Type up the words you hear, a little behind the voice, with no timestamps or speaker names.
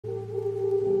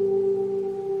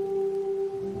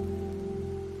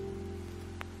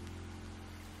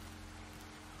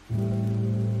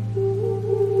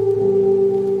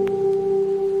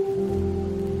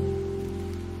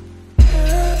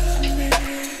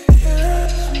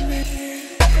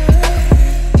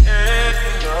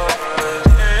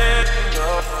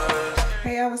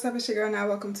up? It's your girl Now.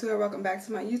 Welcome back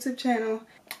to my YouTube channel.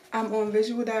 I'm on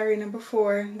visual diary number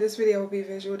 4. This video will be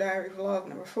visual diary vlog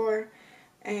number 4.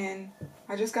 And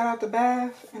I just got out the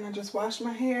bath and I just washed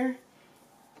my hair.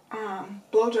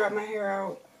 Blow dried my hair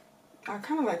out. I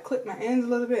kind of like clipped my ends a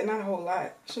little bit, not a whole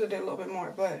lot. Should have did a little bit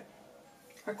more, but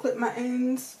I clipped my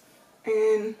ends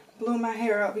and blew my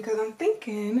hair out because I'm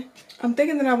thinking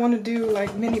that I want to do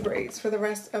like mini braids for the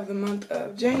rest of the month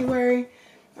of January.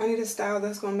 I need a style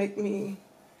that's gonna make me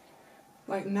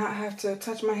like not have to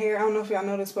touch my hair. I don't know if y'all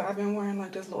noticed, but I've been wearing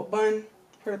like this little bun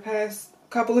for the past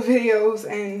couple of videos,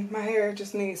 and my hair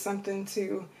just needs something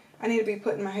to, I need to be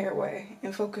putting my hair away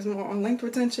and focus more on length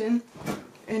retention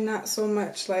and not so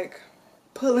much like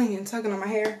pulling and tugging on my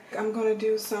hair. I'm gonna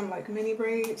do some like mini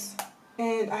braids,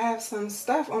 and I have some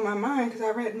stuff on my mind because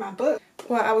I read my book.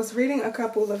 Well, I was reading a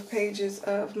couple of pages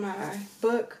of my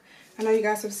book. I know you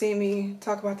guys have seen me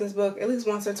talk about this book at least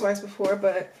once or twice before,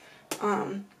 but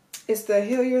it's the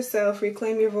Heal Yourself,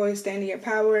 Reclaim Your Voice, Stand in Your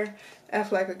Power,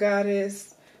 F Like a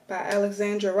Goddess by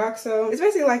Alexandra Roxo. It's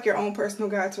basically like your own personal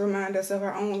guide to remind us of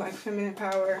our own like feminine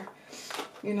power,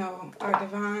 you know, our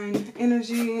divine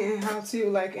energy, and how to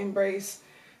like embrace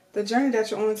the journey that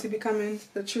you're on to becoming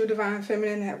the true divine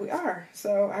feminine that we are.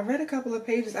 So I read a couple of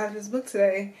pages out of this book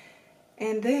today,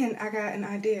 and then I got an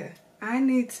idea. I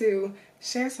need to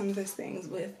share some of these things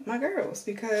with my girls,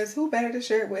 because who better to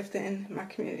share it with than my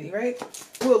community, right?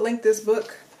 We'll link this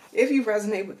book if you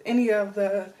resonate with any of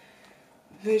the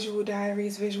visual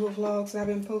diaries, visual vlogs that I've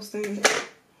been posting,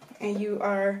 and you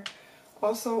are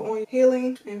also on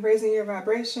healing and raising your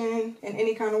vibration in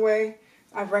any kind of way.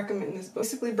 I recommend this book. It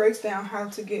basically breaks down how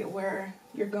to get where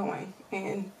you're going,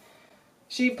 and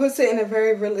she puts it in a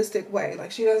very realistic way.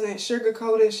 Like, she doesn't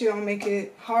sugarcoat it. She don't make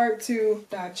it hard to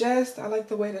digest. I like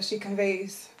the way that she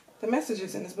conveys the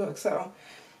messages in this book. So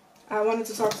I wanted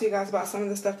to talk to you guys about some of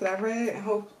the stuff that I read, and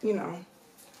hope, you know,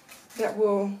 that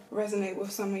will resonate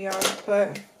with some of y'all.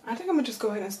 But I think I'm gonna just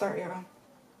go ahead and start, y'all.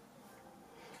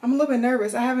 I'm a little bit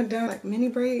nervous. I haven't done like mini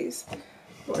braids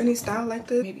or any style like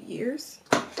this maybe years.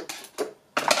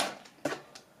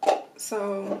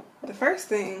 So the first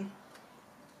thing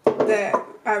that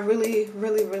I really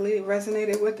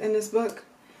resonated with in this book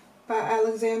by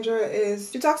Alexandra is,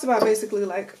 she talks about basically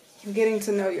like getting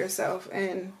to know yourself.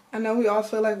 And I know we all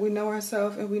feel like we know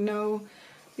ourselves, and we know,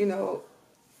 you know,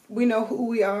 we know who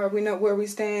we are, we know where we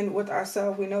stand with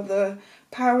ourselves, we know the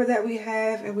power that we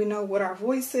have, and we know what our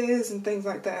voice is and things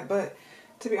like that. But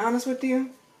to be honest with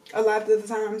you, a lot of the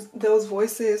times those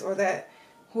voices, or that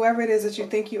whoever it is that you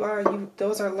think you are,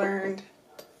 those are learned.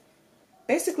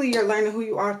 Basically, you're learning who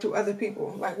you are through other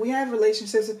people. Like, we have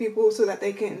relationships with people so that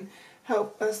they can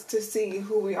help us to see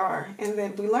who we are. And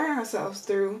then we learn ourselves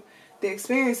through the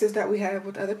experiences that we have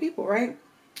with other people, right?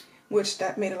 Which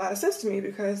that made a lot of sense to me,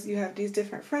 because you have these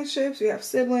different friendships, we have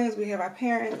siblings, we have our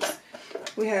parents,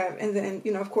 we have, and then,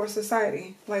 you know, of course,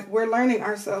 society. Like, we're learning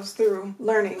ourselves through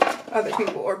learning other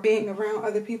people, or being around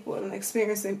other people and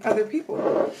experiencing other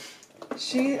people.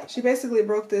 She basically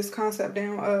broke this concept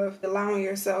down of allowing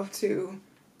yourself to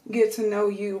get to know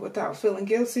you without feeling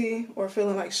guilty or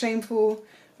feeling like shameful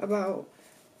about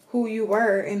who you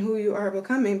were and who you are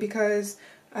becoming. Because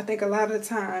I think a lot of the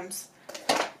times,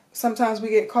 sometimes we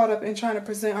get caught up in trying to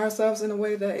present ourselves in a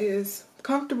way that is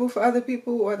comfortable for other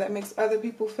people, or that makes other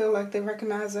people feel like they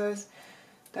recognize us,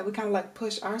 that we kind of like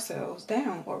push ourselves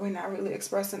down, or we're not really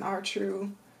expressing our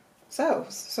true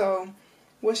selves. So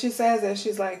what she says is,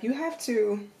 she's like, you have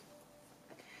to,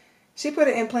 she put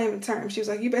it in plain terms. She was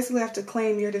like, you basically have to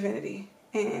claim your divinity.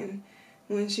 And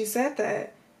when she said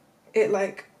that, it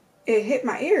hit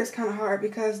my ears kind of hard,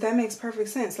 because that makes perfect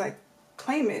sense. Like,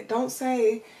 claim it. Don't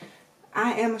say,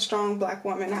 I am a strong black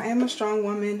woman. I am a strong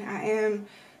woman. I am,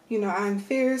 you know, I'm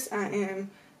fierce. I am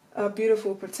a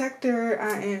beautiful protector.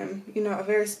 I am, you know, a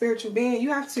very spiritual being. You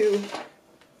have to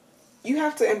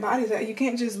embody that. You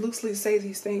can't just loosely say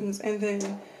these things and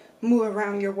then move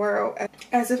around your world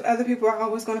as if other people are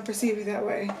always going to perceive you that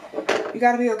way. You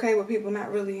got to be okay with people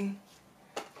not really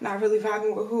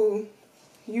vibing with who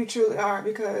you truly are,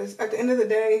 because at the end of the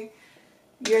day,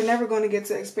 you're never going to get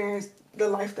to experience the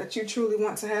life that you truly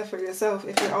want to have for yourself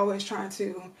if you're always trying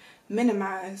to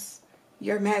minimize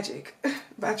your magic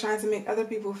by trying to make other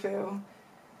people feel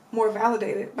more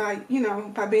validated by, you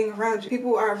know, by being around you.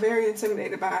 People are very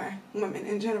intimidated by women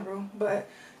in general, but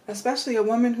especially a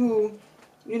woman who,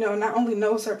 you know, not only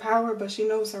knows her power, but she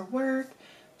knows her worth.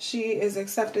 She is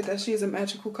accepted that she's a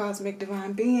magical, cosmic,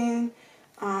 divine being.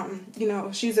 You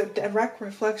know, she's a direct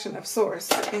reflection of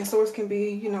Source, and Source can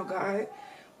be, you know, God,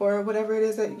 or whatever it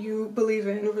is that you believe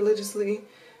in religiously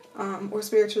or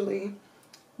spiritually.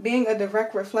 being a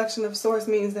direct reflection of source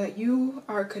means that you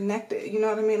are connected. You know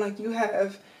what I mean? Like you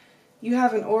have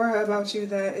an aura about you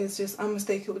that is just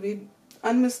unmistakably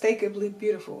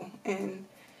beautiful. And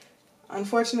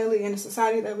unfortunately, in the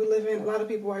society that we live in, a lot of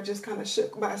people are just kind of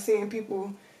shook by seeing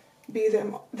people be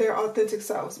their authentic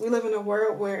selves. We live in a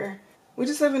world where we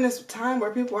just live in this time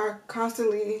where people are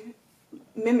constantly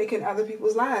mimicking other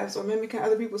people's lives or mimicking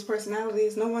other people's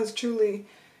personalities. No one's truly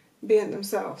being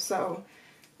themselves. So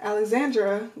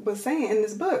Alexandra was saying in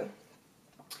this book,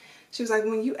 she was like,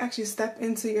 when you actually step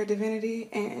into your divinity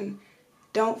and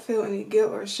don't feel any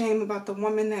guilt or shame about the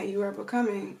woman that you are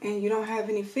becoming, and you don't have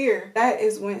any fear, that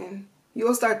is when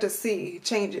you'll start to see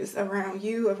changes around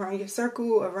you, around your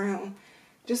circle, around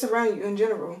you in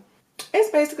general.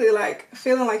 It's basically like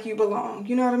feeling like you belong.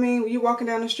 You know what I mean? When you're walking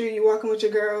down the street, you're walking with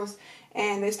your girls,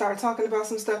 and they start talking about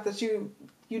some stuff that you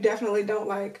definitely don't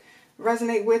like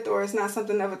resonate with, or it's not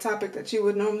something of a topic that you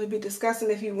would normally be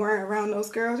discussing if you weren't around those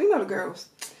girls. You know the girls.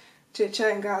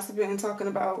 Chit-chatting, gossiping, talking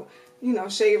about, you know,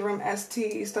 shade room,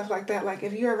 ST, stuff like that. Like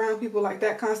if you're around people like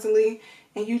that constantly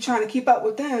and you trying to keep up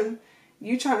with them,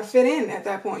 you trying to fit in at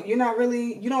that point. You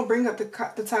don't bring up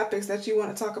the topics that you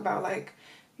want to talk about. Like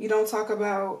you don't talk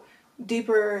about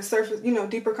deeper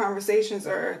conversations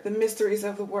or the mysteries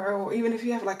of the world, or even if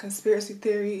you have like conspiracy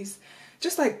theories,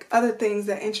 just like other things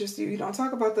that interest you. You don't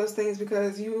talk about those things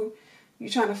because you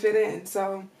trying to fit in.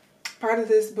 So part of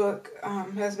this book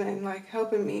has been like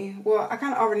helping me. Well, I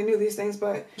kind of already knew these things,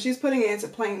 but she's putting it into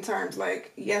plain terms.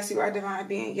 Like, yes, you are a divine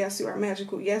being. Yes, you are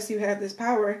magical. Yes, you have this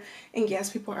power. And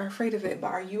yes, people are afraid of it. But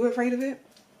are you afraid of it?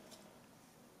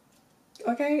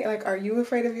 Okay, like, are you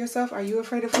afraid of yourself? Are you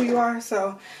afraid of who you are?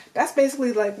 So that's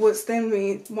basically like what stemmed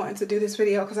me wanting to do this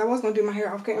video, because I was going to do my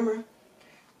hair off camera.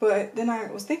 But then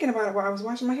I was thinking about it while I was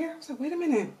washing my hair. I was like, wait a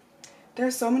minute.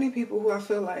 There's so many people who I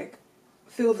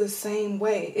feel the same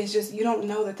way. It's just you don't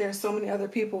know that there's so many other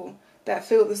people that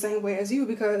feel the same way as you,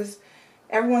 because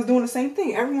everyone's doing the same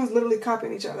thing. Everyone's literally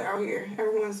copying each other out here.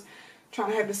 Everyone's trying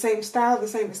to have the same style, the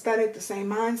same aesthetic, the same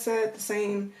mindset, the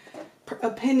same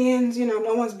opinions. You know,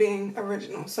 no one's being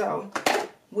original. So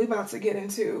we about to get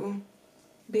into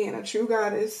being a true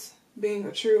goddess, being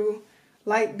a true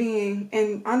light being,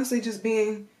 and honestly just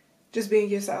being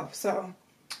yourself. So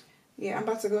yeah, I'm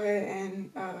about to go ahead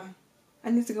and I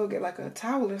need to go get like a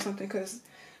towel or something, because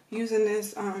using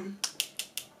this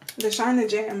the Shine and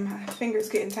Jam, my fingers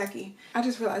getting tacky. I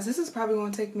just realized this is probably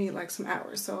going to take me like some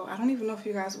hours, so I don't even know if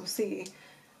you guys will see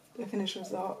the finished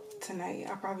result tonight.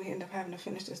 I'll probably end up having to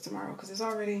finish this tomorrow, because it's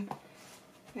already,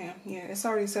 it's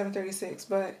already 7:36.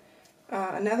 But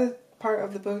another part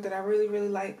of the book that I really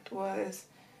liked was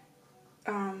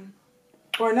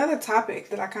or another topic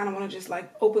that I kind of want to just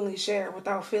like openly share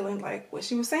without feeling like what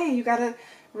she was saying. You gotta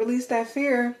release that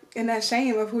fear and that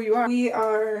shame of who you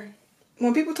are.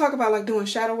 When people talk about like doing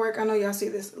shadow work, I know y'all see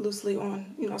this loosely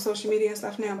on, you know, social media and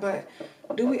stuff now, but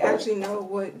do we actually know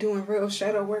what doing real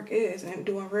shadow work is and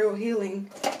doing real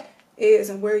healing is,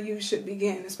 and where you should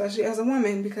begin, especially as a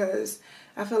woman? Because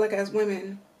I feel like as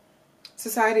women,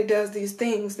 society does these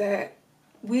things that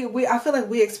I feel like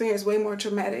we experience way more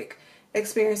traumatic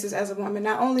experiences as a woman.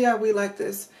 Not only are we like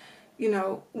this, you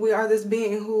know, we are this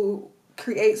being who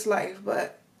creates life,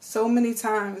 but so many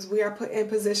times we are put in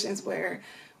positions where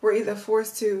we're either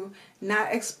forced to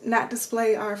not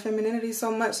display our femininity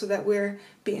so much so that we're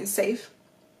being safe,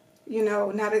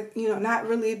 not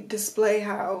really display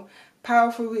how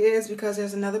powerful we is because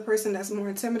there's another person that's more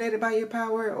intimidated by your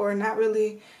power, or not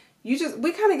really.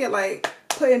 We kind of get like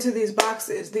put into these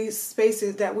boxes, these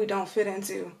spaces that we don't fit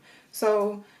into.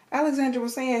 So Alexandra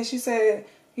was saying, she said,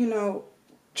 you know,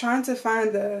 trying to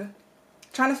find a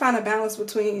balance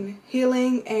between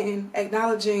healing and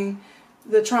acknowledging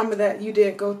the trauma that you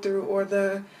did go through, or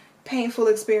the painful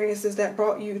experiences that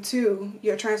brought you to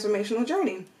your transformational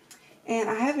journey. And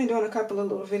I have been doing a couple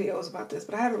of little videos about this,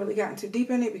 but I haven't really gotten too deep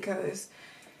in it because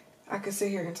I could sit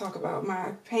here and talk about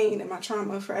my pain and my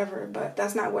trauma forever, but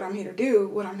that's not what I'm here to do.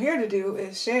 What I'm here to do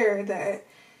is share that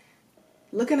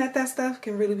looking at that stuff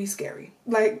can really be scary.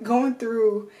 Like, going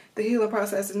through the healing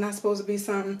process is not supposed to be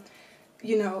some,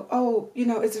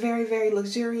 it's very, very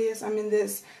luxurious. I'm in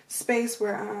this space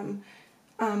where I'm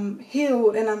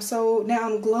healed and now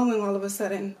I'm glowing all of a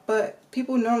sudden. But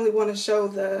people normally want to show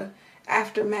the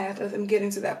aftermath of them getting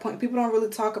to that point. People don't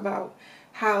really talk about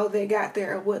how they got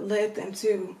there or what led them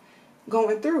to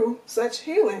going through such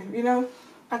healing, you know?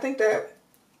 I think that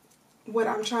what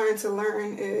I'm trying to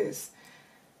learn is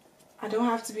I don't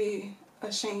have to be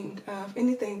ashamed of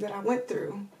anything that I went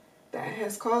through that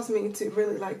has caused me to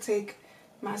really like take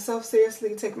myself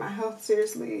seriously, take my health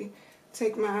seriously,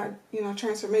 take my,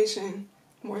 transformation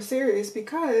more serious,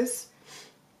 because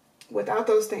without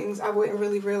those things, I wouldn't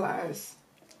really realize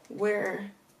where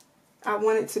I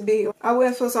wanted to be. I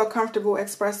wouldn't feel so comfortable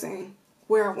expressing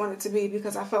where I wanted to be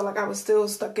because I felt like I was still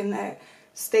stuck in that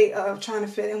state of trying to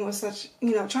fit in with such,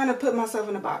 you know, trying to put myself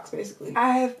in a box, basically. I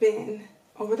have been,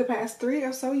 over the past 3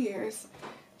 or so years,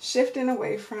 shifting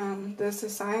away from the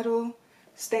societal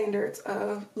standards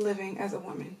of living as a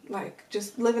woman. Like,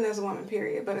 just living as a woman,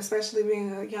 period. But especially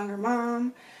being a younger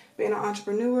mom, being an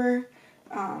entrepreneur,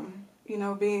 you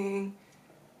know, being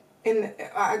in,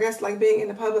 I guess, like being in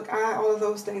the public eye, all of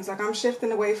those things. Like, I'm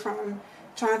shifting away from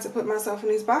trying to put myself in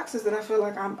these boxes that I feel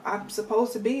like I'm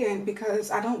supposed to be in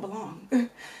because I don't belong.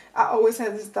 I always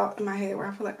have this thought in my head where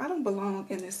I feel like I don't belong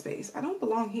in this space. I don't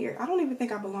belong here. I don't even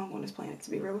think I belong on this planet,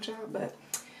 to be real with y'all, but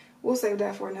we'll save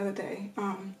that for another day.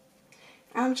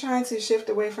 I'm trying to shift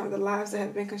away from the lives that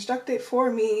have been constructed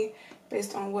for me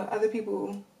based on what other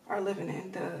people are living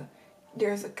in.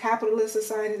 There's a capitalist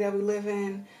society that we live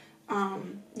in.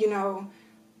 You know,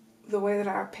 the way that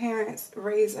our parents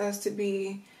raise us to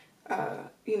be,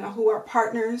 you know, who our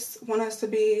partners want us to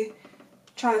be,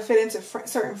 trying to fit into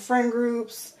certain friend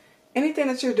groups. Anything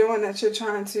that you're doing that you're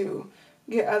trying to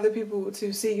get other people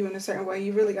to see you in a certain way,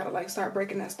 you really got to like start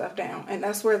breaking that stuff down. And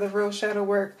that's where the real shadow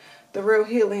work, the real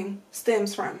healing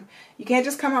stems from. You can't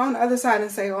just come out on the other side and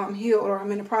say, oh, I'm healed or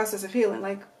I'm in the process of healing.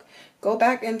 Like, go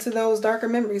back into those darker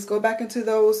memories, go back into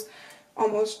those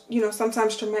almost, you know,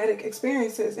 sometimes traumatic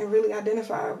experiences and really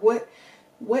identify what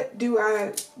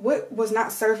was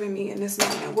not serving me in this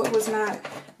moment, what was not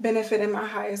benefiting my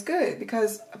highest good.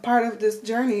 Because a part of this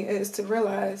journey is to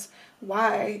realize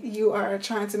why you are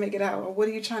trying to make it out, or what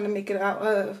are you trying to make it out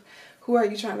of, who are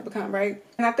you trying to become, right?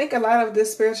 And I think a lot of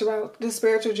this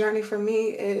spiritual journey for me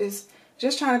is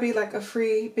just trying to be like a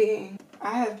free being.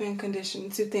 I have been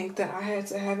conditioned to think that I had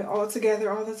to have it all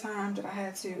together all the time, that I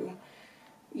had to,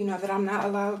 you know, that I'm not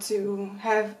allowed to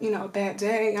have, you know, a bad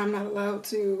day. I'm not allowed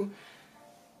to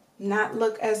not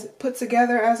look as put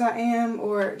together as I am,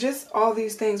 or just all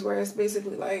these things where it's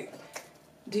basically like,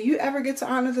 do you ever get to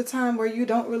honor the time where you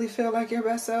don't really feel like your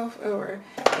best self? Or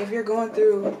if you're going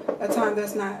through a time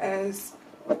that's not as,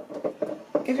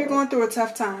 if you're going through a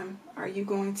tough time, are you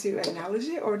going to acknowledge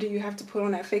it? Or do you have to put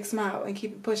on that fake smile and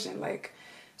keep it pushing, like,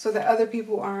 so that other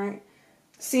people aren't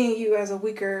seeing you as a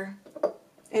weaker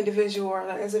individual or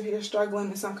as if you're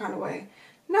struggling in some kind of way?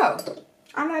 No,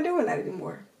 I'm not doing that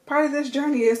anymore. Part of this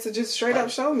journey is to just straight up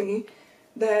show me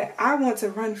that I want to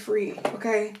run free,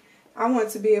 okay? I want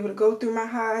to be able to go through my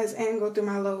highs and go through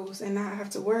my lows and not have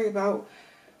to worry about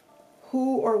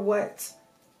who or what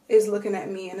is looking at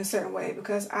me in a certain way,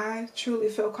 because I truly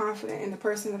feel confident in the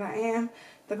person that I am,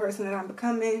 the person that I'm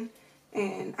becoming,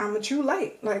 and I'm a true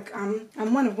light. Like, I'm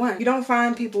one of one. You don't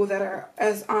find people that are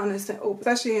as honest and open,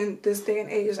 especially in this day and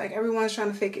age. Like, everyone's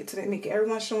trying to fake it till they make it.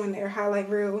 Everyone's showing their highlight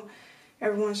reel.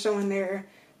 Everyone's showing their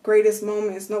greatest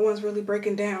moments. No one's really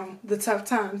breaking down the tough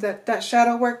times. That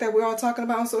shadow work that we're all talking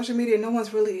about on social media, no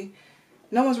one's really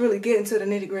getting to the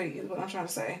nitty-gritty is what I'm trying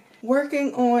to say.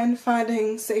 Working on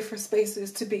finding safer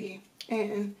spaces to be.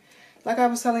 And like I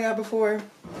was telling y'all before,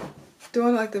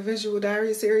 doing like the visual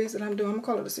diary series that I'm doing, I'm gonna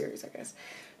call it a series, I guess.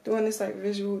 Doing this like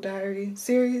visual diary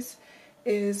series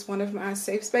is one of my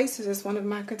safe spaces. It's one of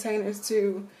my containers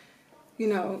to, you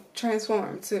know,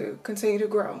 transform, to continue to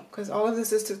grow. Because all of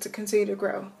this is to continue to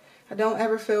grow. I don't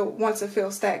ever want to feel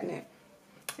stagnant.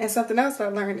 And something else I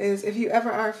learned is if you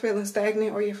ever are feeling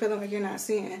stagnant or you're feeling like you're not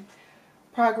seeing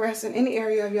progress in any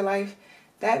area of your life,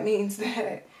 that means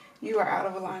that you are out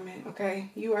of alignment, okay?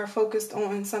 You are focused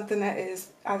on something that is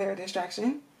either a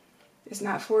distraction, it's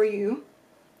not for you,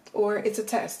 or it's a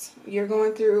test. You're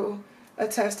going through a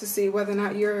test to see whether or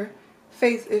not your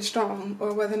faith is strong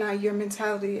or whether or not your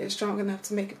mentality is strong enough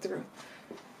to make it through.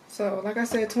 So, like I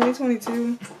said,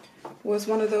 2022 was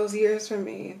one of those years for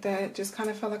me that just kind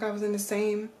of felt like I was in the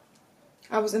same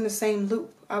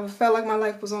loop. I felt like my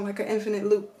life was on like an infinite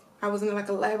loop. I was in like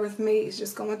a labyrinth maze,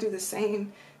 just going through the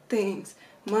same things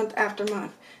month after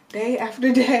month, day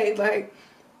after day. Like,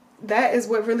 that is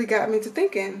what really got me to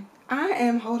thinking, I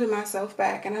am holding myself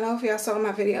back. And I know if y'all saw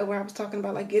my video where I was talking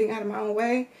about like getting out of my own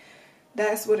way,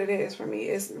 that's what it is for me.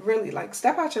 It's really like,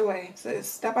 step out your way. So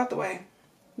step out the way.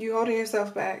 You holding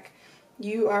yourself back.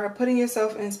 You are putting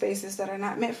yourself in spaces that are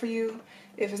not meant for you.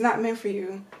 If it's not meant for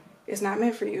you, it's not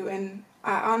meant for you. And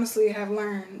I honestly have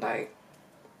learned, like,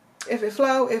 if it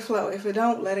flow, it flow. If it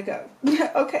don't, let it go.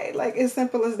 Okay, like, as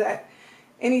simple as that.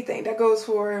 Anything that goes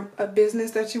for a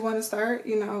business that you want to start.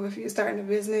 You know, if you're starting a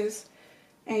business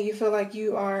and you feel like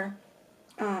you are,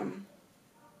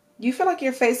 you feel like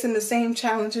you're facing the same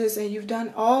challenges and you've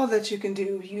done all that you can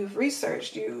do. You've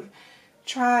researched, you've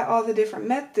tried all the different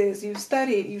methods, you've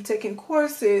studied, you've taken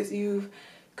courses, you've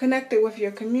connected with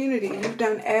your community, you've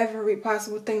done every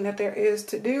possible thing that there is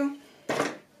to do,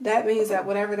 that means that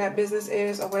whatever that business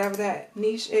is or whatever that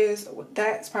niche is,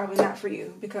 that's probably not for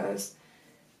you, because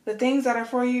the things that are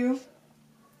for you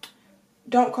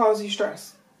don't cause you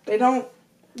stress. You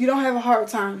don't have a hard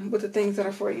time with the things that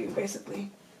are for you,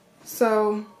 basically.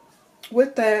 So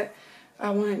with that, I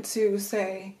wanted to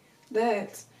say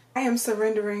that I am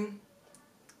surrendering.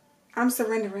 I'm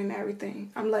surrendering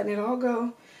everything. I'm letting it all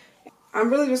go. I'm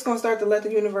really just going to start to let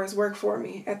the universe work for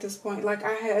me at this point. Like,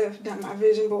 I have done my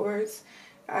vision boards.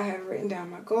 I have written down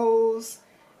my goals.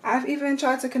 I've even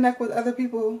tried to connect with other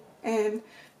people and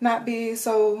not be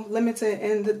so limited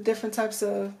in the different types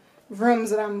of rooms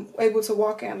that I'm able to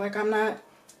walk in. Like, I'm not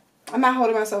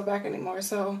holding myself back anymore.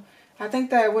 So I think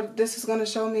that what this is going to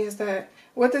show me is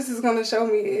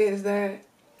that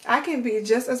I can be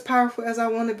just as powerful as I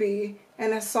want to be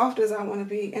and as soft as I want to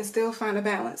be and still find a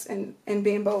balance in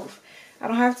being both. I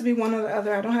don't have to be one or the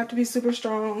other. I don't have to be super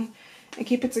strong and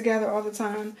keep it together all the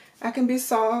time. I can be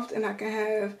soft and I can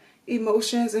have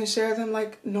emotions and share them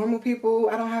like normal people.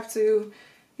 I don't have to,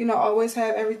 always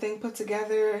have everything put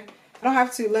together. I don't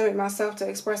have to limit myself to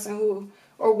expressing who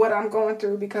or what I'm going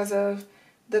through because of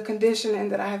the conditioning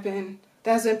that has been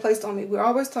placed on me. We're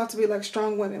always taught to be like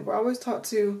strong women. We're always taught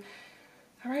to,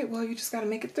 all right, well, you just got to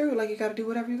make it through. Like, you got to do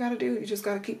whatever you got to do. You just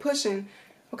got to keep pushing.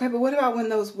 Okay, but what about when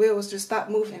those wheels just stop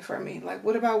moving for me? Like,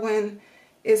 what about when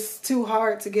it's too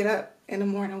hard to get up in the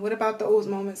morning? What about those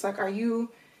moments? Like, are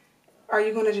you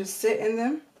going to just sit in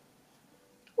them?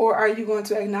 Or are you going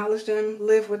to acknowledge them,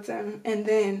 live with them, and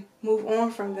then move on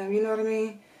from them? You know what I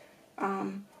mean?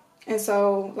 And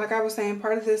so, like I was saying,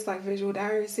 part of this like visual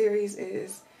diary series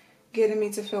is getting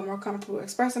me to feel more comfortable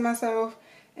expressing myself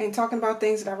and talking about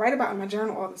things that I write about in my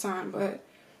journal all the time. But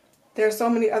there are so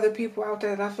many other people out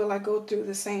there that I feel like go through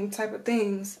the same type of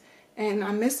things, and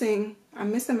I'm missing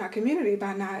my community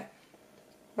by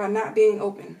not being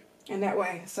open in that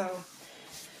way. So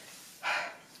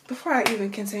before I even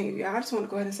continue, I just want to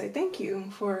go ahead and say thank you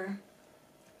for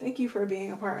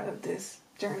being a part of this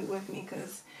journey with me,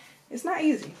 because it's not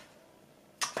easy.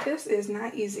 This is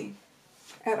not easy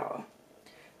at all.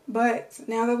 But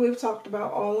now that we've talked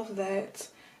about all of that,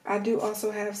 I do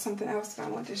also have something else that I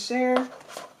want to share.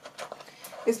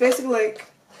 It's basically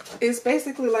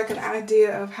like an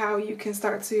idea of how you can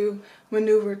start to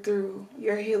maneuver through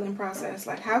your healing process.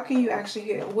 Like, how can you actually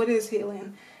heal? What is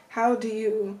healing? How do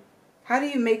you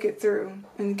make it through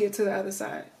and get to the other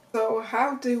side? So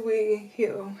how do we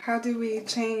heal? How do we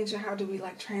change, and how do we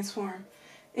like transform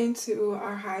into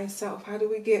our highest self? How do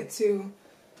we get to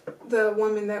the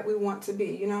woman that we want to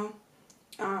be,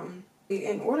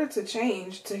 in order to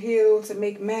change, to heal, to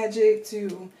make magic,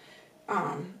 to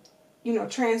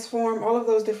transform, all of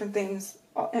those different things.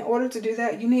 In order to do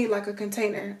that, you need like a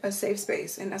container, a safe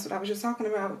space. And that's what I was just talking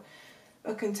about,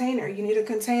 a container. You need a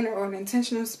container or an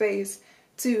intentional space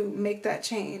to make that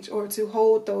change, or to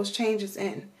hold those changes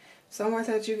in. Somewhere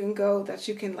that you can go, that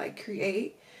you can like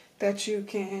create, that you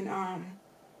can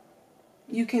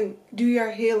do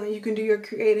your healing, you can do your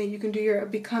creating, you can do your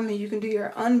becoming, you can do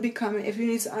your unbecoming. If you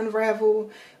need to unravel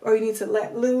or you need to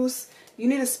let loose, you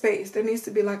need a space. There needs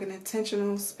to be like an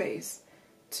intentional space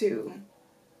to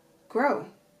grow.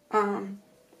 And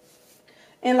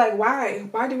like,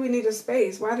 why do we need a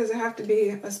space? Why does it have to be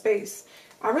a space?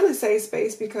 I really say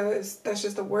space because that's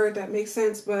just a word that makes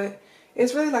sense, but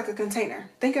it's really like a container.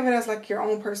 Think of it as like your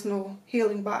own personal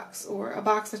healing box, or a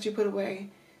box that you put away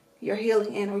your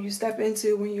healing in, or you step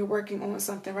into when you're working on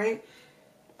something, right?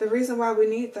 The reason why we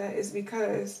need that is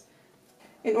because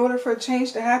in order for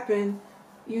change to happen,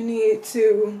 there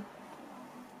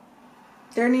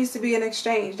needs to be an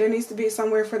exchange. There needs to be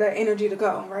somewhere for that energy to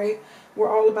go, right? We're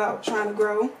all about trying to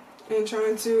grow and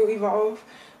trying to evolve,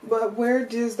 but where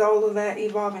does all of that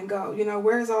evolving go?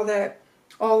 Where's all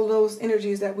those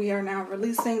energies that we are now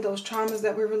releasing, those traumas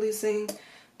that we're releasing,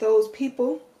 those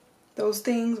people, those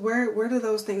things, where do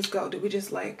those things go? Do we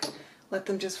just like let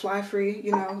them just fly free,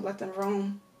 let them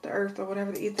roam the earth or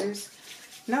whatever, the ethers?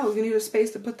 No, you need a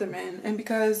space to put them in. And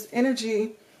because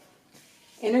energy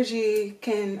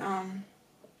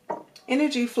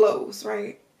flows,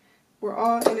 right? We're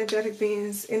all energetic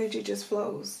beings. Energy just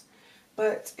flows.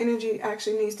 But energy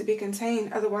actually needs to be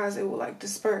contained, otherwise it will like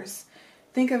disperse.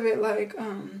 Think of it like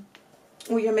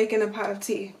when you're making a pot of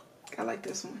tea. I like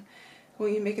this one.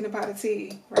 When you're making a pot of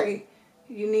tea, right?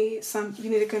 You need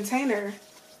a container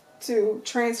to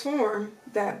transform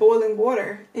that boiling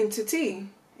water into tea.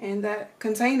 And that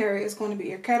container is going to be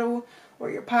your kettle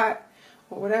or your pot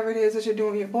or whatever it is that you're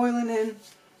doing, you're boiling in.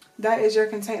 That is your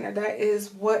container. That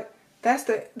is what that's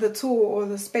the tool or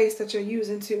the space that you're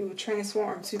using to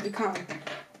transform, to become.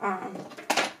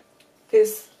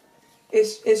 It's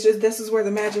just, this is where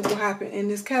the magic will happen. In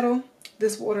this kettle,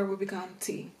 this water will become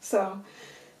tea. So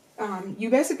you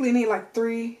basically need like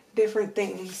 3 different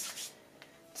things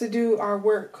to do our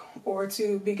work or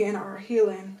to begin our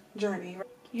healing journey.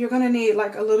 You're going to need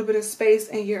like a little bit of space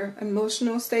in your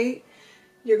emotional state.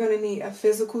 You're going to need a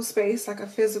physical space, like a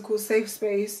physical safe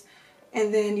space.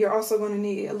 And then you're also going to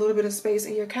need a little bit of space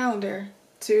in your calendar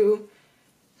to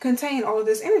contain all of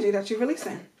this energy that you're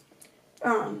releasing.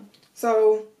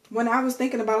 So when I was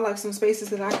thinking about like some spaces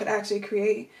that I could actually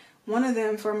create, one of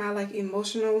them for my like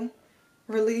emotional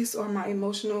release or my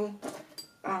emotional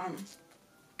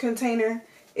container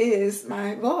is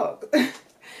my vlog.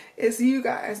 It's you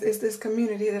guys. It's this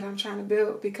community that I'm trying to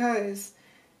build, because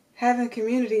having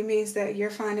community means that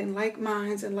you're finding like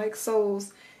minds and like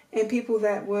souls and people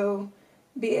that will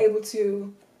be able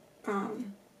to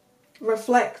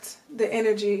reflect the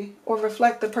energy or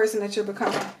reflect the person that you're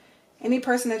becoming. Any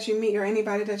person that you meet or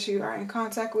anybody that you are in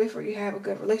contact with or you have a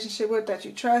good relationship with that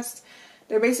you trust,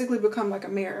 they basically become like a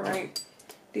mirror, right?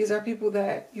 These are people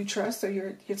that you trust, so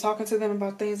you're talking to them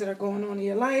about things that are going on in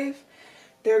your life.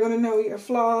 They're going to know your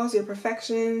flaws, your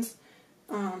perfections,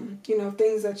 you know,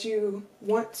 things that you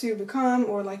want to become,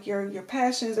 or like your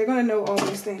passions. They're going to know all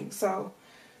these things. So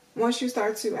once you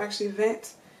start to actually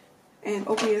vent and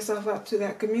open yourself up to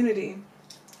that community,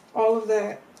 all of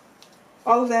that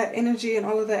energy and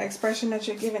all of that expression that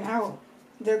you're giving out,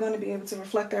 they're going to be able to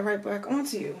reflect that right back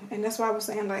onto you. And that's why I was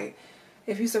saying, like,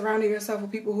 if you surround yourself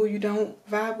with people who you don't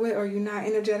vibe with or you're not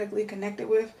energetically connected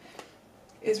with,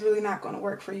 it's really not going to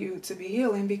work for you to be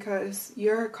healing, because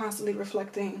you're constantly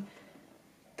reflecting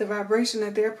the vibration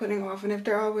that they're putting off. And if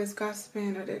they're always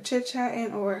gossiping or they're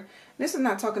chit-chatting, or, this is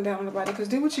not talking down on nobody, because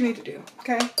do what you need to do,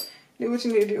 okay? Do what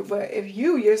you need to do. But if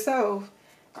you yourself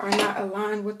are not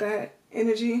aligned with that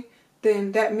energy,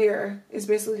 then that mirror is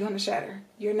basically going to shatter.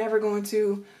 You're never going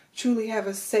to truly have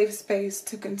a safe space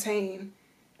to contain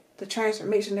the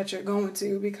transformation that you're going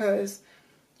to, because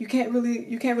you can't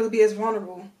really be as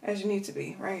vulnerable as you need to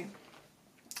be, right?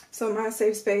 So my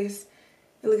safe space,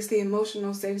 at least the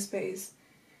emotional safe space,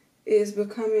 is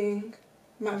becoming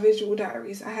my visual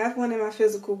diaries. I have one in my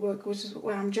physical book, which is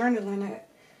where I'm journaling at,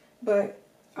 but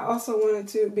I also wanted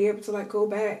to be able to like go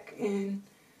back and,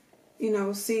 you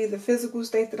know, see the physical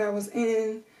state that I was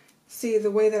in, see the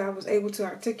way that I was able to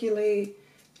articulate,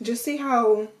 just see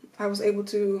how I was able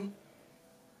to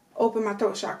open my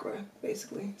throat chakra,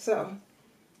 basically. So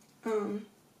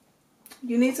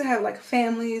you need to have like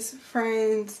families,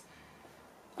 friends,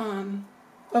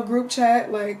 a group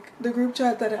chat, like the group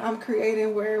chat that I'm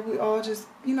creating, where we all just,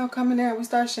 you know, come in there and we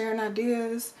start sharing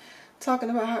ideas, talking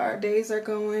about how our days are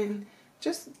going,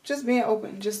 just being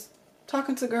open, just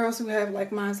talking to girls who have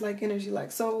like minds, like energy,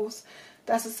 like souls.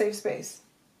 That's a safe space.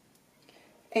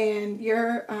 And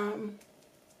your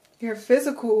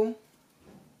physical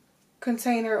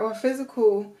container or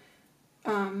physical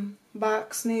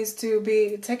box needs to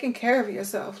be taking care of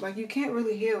yourself. Like, you can't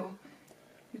really heal,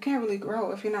 you can't really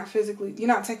grow if you're not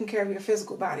taking care of your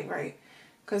physical body, right?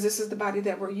 Because this is the body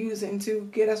that we're using to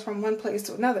get us from one place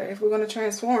to another. If we're going to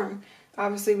transform,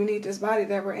 obviously we need this body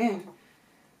that we're in.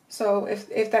 So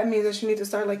if that means that you need to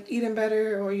start like eating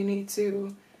better, or you need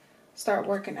to start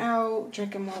working out,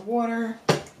 drinking more water,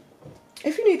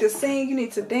 if you need to sing, you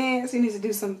need to dance, you need to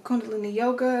do some Kundalini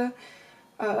yoga,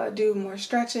 do more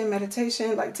stretching,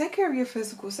 meditation, like take care of your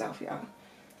physical self, y'all.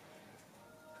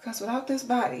 Because without this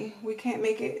body, we can't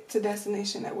make it to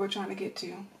destination that we're trying to get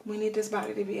to. We need this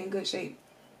body to be in good shape.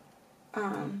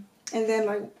 And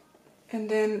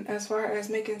then as far as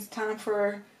making time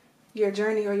for your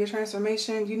journey or your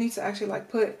transformation, you need to actually like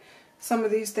put some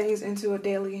of these things into a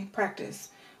daily practice.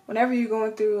 Whenever you're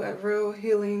going through a real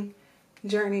healing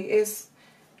journey, it's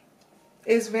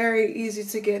very easy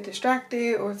to get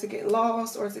distracted, or to get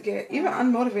lost, or to get even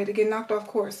unmotivated, get knocked off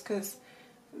course, because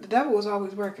the devil is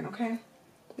always working, okay?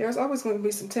 There's always going to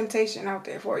be some temptation out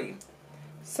there for you.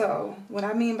 So what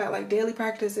I mean by like daily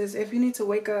practice is, if you need to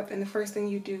wake up and the first thing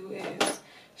you do is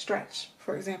stretch,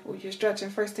 for example, you're stretching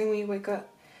first thing when you wake up,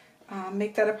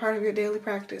 make that a part of your daily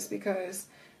practice, because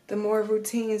the more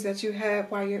routines that you have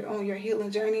while you're on your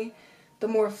healing journey, the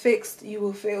more fixed you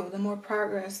will feel, the more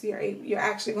progress you're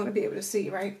actually going to be able to see,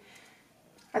 right?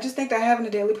 I just think that having a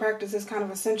daily practice is kind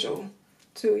of essential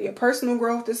to your personal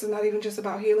growth. This is not even just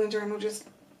about healing journal, just,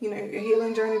 you know, your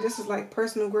healing journey. This is like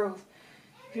personal growth.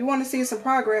 If you want to see some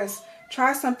progress,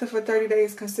 try something for 30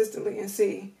 days consistently and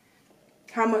see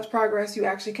how much progress you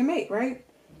actually can make, right?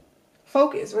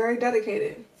 Focus, very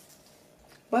dedicated.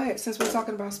 But since we're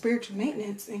talking about spiritual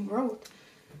maintenance and growth,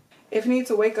 if you need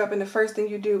to wake up and the first thing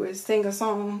you do is sing a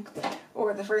song,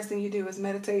 or the first thing you do is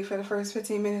meditate for the first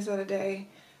 15 minutes of the day,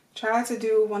 try to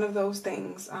do one of those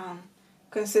things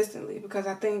consistently, because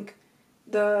I think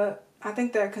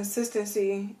that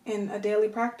consistency in a daily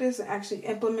practice and actually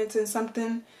implementing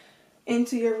something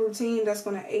into your routine that's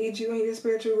going to aid you in your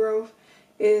spiritual growth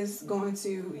is you're going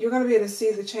to be able to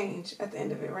see the change at the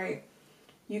end of it, right?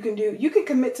 You can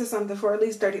commit to something for at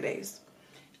least 30 days.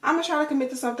 I'm going to try to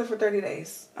commit to something for 30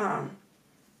 days.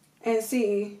 And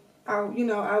see,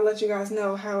 I'll let you guys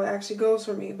know how it actually goes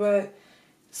for me. But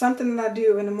something that I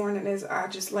do in the morning is I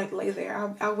just like lay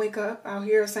there. I'll wake up, I'll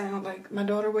hear a sound like my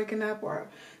daughter waking up or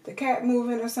the cat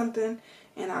moving or something,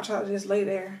 and I'll try to just lay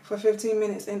there for 15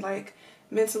 minutes and like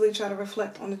mentally try to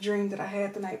reflect on the dream that I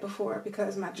had the night before,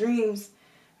 because my dreams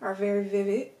are very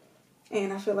vivid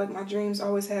and I feel like my dreams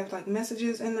always have like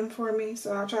messages in them for me.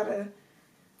 So I'll try to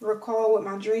recall what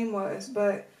my dream was.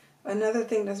 But another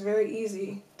thing that's very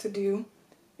easy to do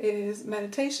is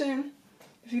meditation.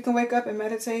 If you can wake up and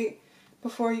meditate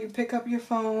before you pick up your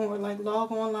phone or like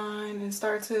log online and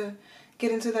start to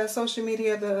get into that social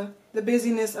media, the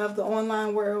busyness of the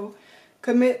online world,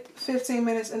 commit 15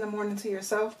 minutes in the morning to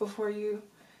yourself before you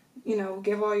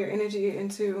give all your energy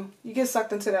you get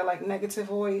sucked into that like negative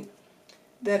void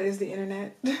that is the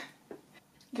internet.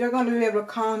 You're going to be able to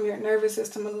calm your nervous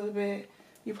system a little bit.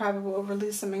 You probably will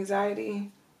release some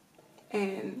anxiety.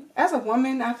 And as a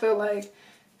woman, I feel like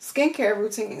skincare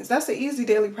routines, that's an easy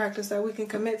daily practice that we can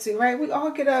commit to, right? We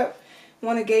all get up,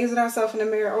 want to gaze at ourselves in the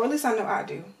mirror, or at least I know I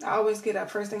do. I always get up,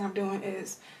 first thing I'm doing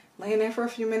is laying there for a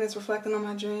few minutes reflecting on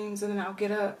my dreams, and then I'll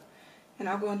get up and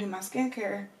I'll go and do my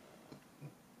skincare.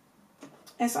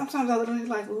 And sometimes I literally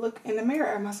like look in the mirror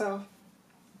at myself.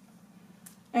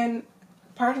 And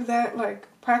part of that like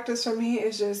practice for me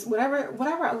is just whatever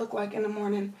I look like in the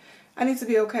morning, I need to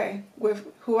be okay with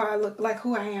who I look like,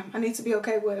 who I am. I need to be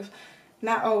okay with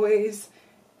not always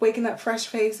waking up fresh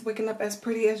faced, waking up as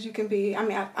pretty as you can be. I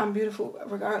mean, I'm beautiful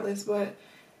regardless, but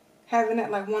having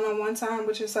that like one-on-one time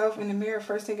with yourself in the mirror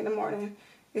first thing in the morning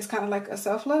is kind of like a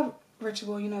self-love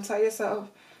ritual. Tell yourself,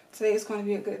 today is going to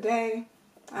be a good day.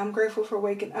 I'm grateful for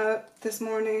waking up this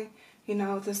morning.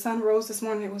 The sun rose this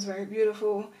morning. It was very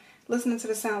beautiful. Listening to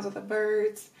the sounds of the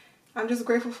birds. I'm just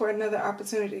grateful for another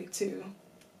opportunity to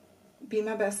be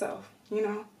my best self.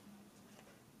 You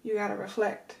got to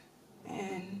reflect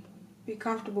and be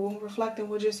comfortable reflecting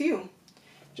with just you.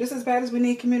 Just as bad as we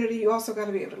need community, you also got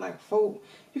to be able to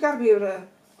you got to be able to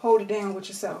hold it down with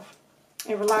yourself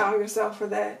and rely on yourself for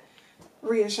that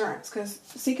reassurance, because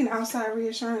seeking outside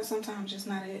reassurance sometimes just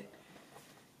not it.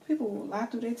 People will lie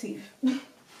through their teeth.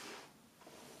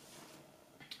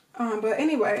 But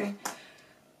anyway,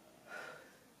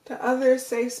 the other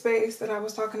safe space that I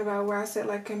was talking about where I said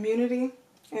like community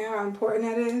and how important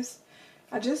that is,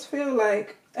 I just feel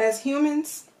like as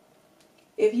humans,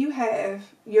 if you have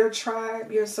your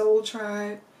tribe, your soul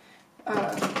tribe,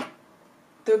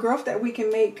 the growth that we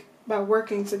can make by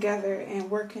working together and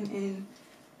working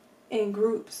in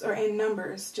groups or in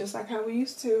numbers, just like how we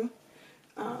used to,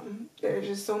 there's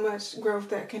just so much growth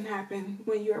that can happen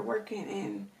when you're working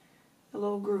in a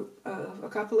little group of a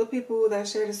couple of people that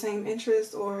share the same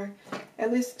interests or at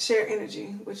least share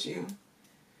energy with you.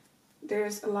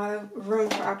 There's a lot of room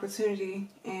for opportunity,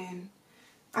 and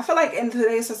I feel like in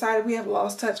today's society we have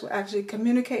lost touch with actually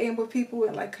communicating with people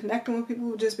and like connecting with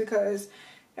people, just because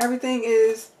everything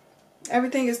is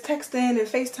texting and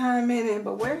FaceTiming,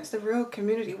 but where's the real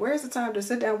community? Where's the time to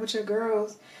sit down with your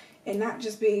girls and not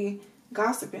just be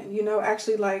gossiping,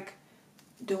 actually like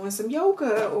doing some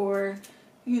yoga or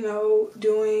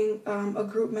doing a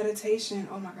group meditation.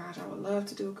 Oh my gosh, I would love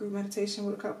to do a group meditation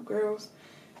with a couple girls.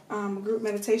 Group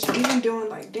meditation, even doing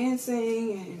like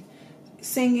dancing and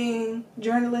singing,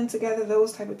 journaling together,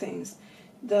 those type of things.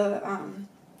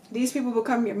 These people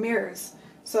become your mirrors.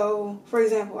 So, for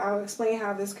example, I'll explain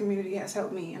how this community has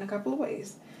helped me in a couple of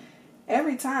ways.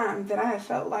 Every time that I have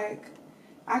felt like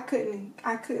I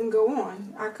couldn't go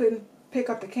on, I couldn't pick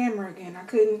up the camera again, I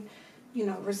couldn't,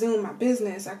 resume my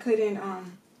business, I couldn't,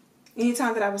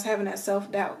 anytime that I was having that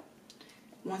self-doubt,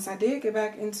 once I did get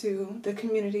back into the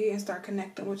community and start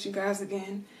connecting with you guys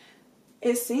again,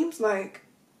 it seems like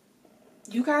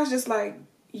you guys just like,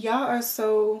 y'all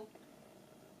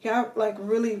like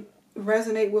really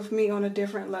resonate with me on a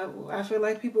different level. I feel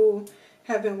like people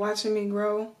have been watching me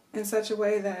grow in such a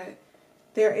way that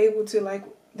they're able to like,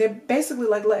 they're basically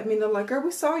like letting me know like, girl,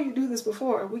 we saw you do this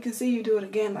before. We can see you do it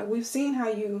again. Like we've seen how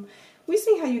you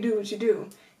do what you do,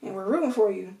 and we're rooting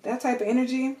for you. That type of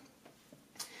energy,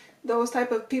 those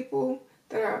type of people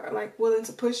that are like willing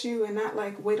to push you and not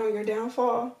like wait on your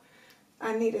downfall.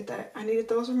 I needed that. I needed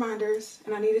those reminders,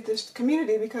 and I needed this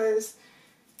community, because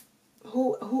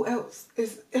who else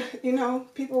is, you know,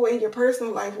 people in your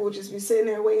personal life will just be sitting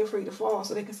there waiting for you to fall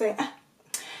so they can say, ah,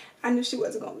 I knew she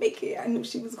wasn't going to make it. I knew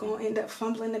she was going to end up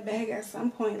fumbling the bag at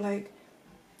some point. Like,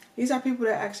 these are people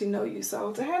that actually know you.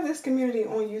 So to have this community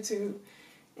on YouTube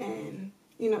and,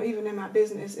 you know, even in my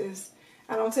business is,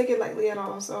 I don't take it lightly at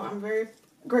all. So I'm very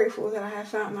grateful that I have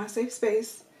found my safe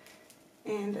space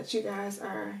and that you guys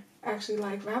are actually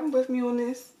like vibing with me on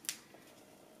this.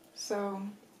 So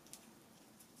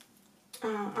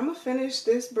I'm gonna finish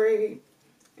this braid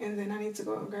and then I need to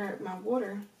go and grab my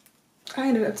water. I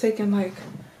ended up taking like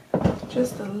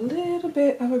just a little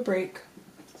bit of a break.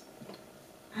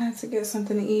 I had to get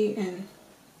something to eat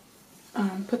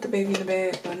and put the baby in the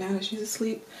bed, but now that she's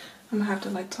asleep, I'm gonna have to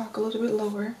like talk a little bit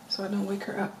lower so I don't wake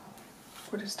her up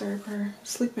or disturb her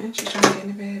sleeping. She's trying to get in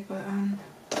the bed, but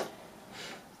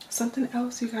something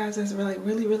else, you guys, is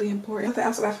really important. Something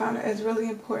else that I found that is really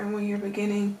important when you're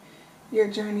beginning your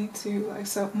journey to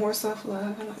like more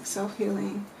self-love and like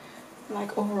self-healing,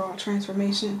 like overall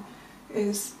transformation,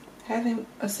 is having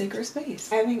a sacred space,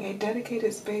 having a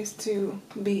dedicated space to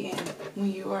be in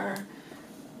when you are,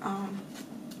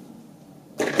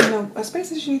 you know, a space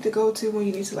that you need to go to when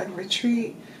you need to like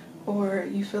retreat, or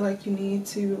you feel like you need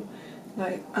to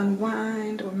like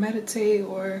unwind or meditate,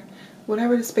 or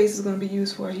whatever the space is going to be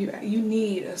used for. You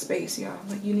need a space, y'all.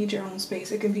 Like, you need your own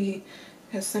space. It can be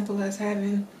as simple as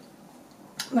having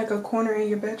like a corner in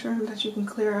your bedroom that you can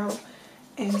clear out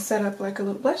and set up like a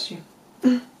little, bless you.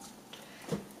 It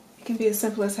can be as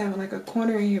simple as having like a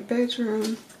corner in your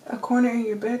bedroom,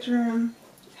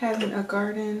 having a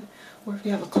garden, or if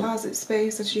you have a closet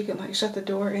space that you can like shut the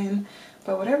door in.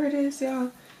 But whatever it is,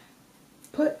 y'all,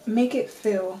 make it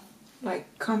feel like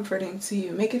comforting to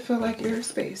you. Make it feel like your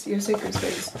space, your sacred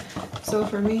space. So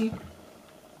for me,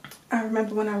 I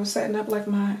remember when I was setting up like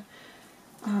my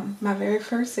very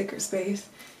first sacred space,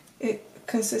 it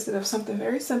consisted of something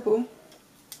very simple.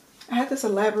 I had this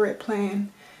elaborate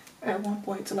plan at one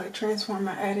point to like transform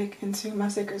my attic into my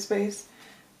sacred space,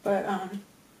 but I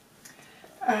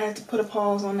had to put a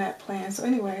pause on that plan. So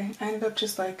anyway, I ended up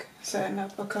just like setting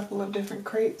up a couple of different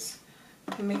crates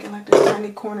and making like this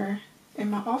tiny corner in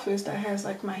my office that has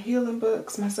like my healing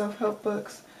books, my self-help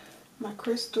books, my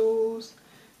crystals,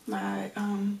 my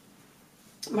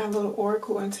my little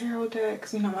oracle and tarot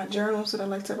decks, you know, my journals that I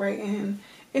like to write in,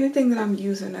 anything that I'm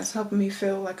using that's helping me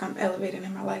feel like I'm elevating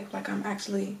in my life, like I'm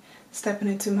actually stepping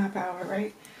into my power,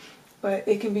 right? But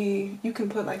it can be, you can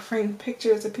put like framed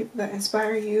pictures of people that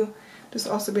inspire you. This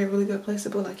will also be a really good place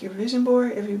to put like your vision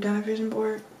board, if you've done a vision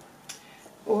board,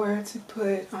 or to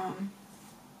put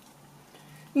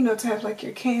you know, to have like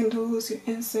your candles, your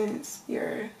incense,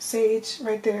 your sage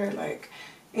right there, like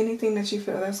anything that you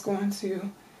feel that's going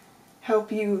to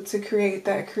help you to create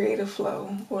that creative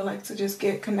flow, or like to just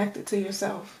get connected to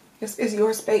yourself. It's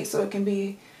your space, so it can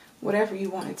be whatever you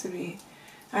want it to be.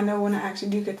 I know when I actually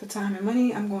do get the time and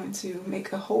money, I'm going to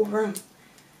make a whole room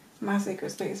my sacred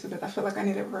space, because I feel like I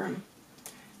need a room.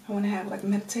 I want to have like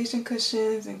meditation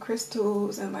cushions and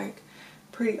crystals and like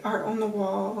pretty art on the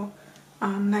wall,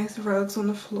 nice rugs on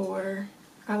the floor.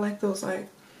 I like those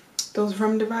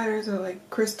room dividers, or like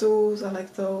crystals. I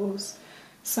like those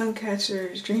sun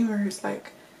catchers, dreamers,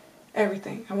 like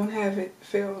everything. I want to have it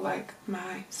feel like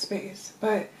my space.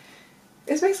 But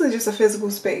it's basically just a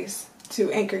physical space to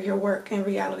anchor your work in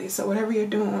reality. So whatever you're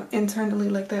doing internally,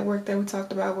 like that work that we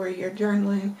talked about where you're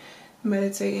journaling,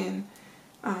 meditating,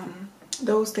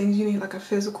 those things, you need like a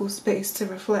physical space to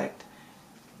reflect,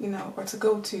 you know, or to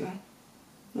go to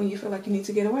when you feel like you need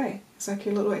to get away. It's like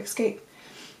your little escape.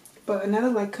 But another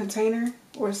like container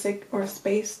or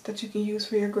space that you can use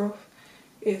for your growth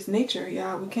is nature,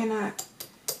 y'all. We cannot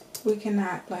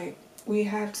like, we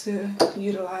have to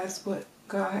utilize what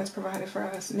God has provided for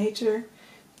us. Nature,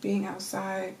 being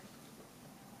outside.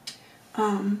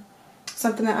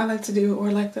 Something that I like to do,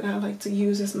 or like that I like to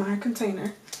use as my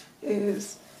container,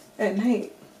 is at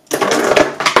night.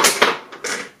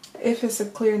 If it's a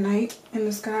clear night in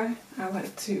the sky, I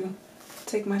like to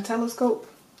take my telescope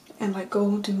and like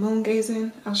go do moon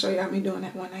gazing. I'll show y'all me doing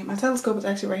that one night. My telescope is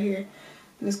actually right here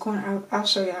in this corner. I'll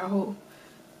show y'all a whole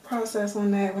process on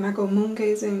that when I go moon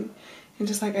gazing and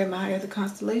just like admire the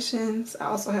constellations. I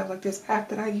also have like this app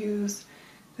that I use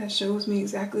that shows me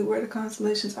exactly where the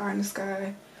constellations are in the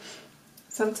sky.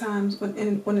 Sometimes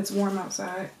when it's warm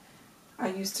outside, I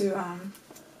used to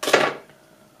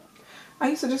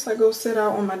just like go sit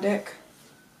out on my deck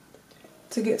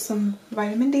to get some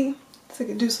vitamin D,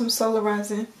 to do some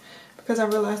solarizing, because I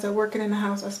realized that working in the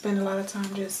house, I spend a lot of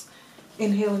time just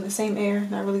inhaling the same air,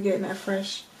 not really getting that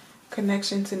fresh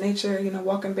connection to nature, you know,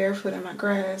 walking barefoot in my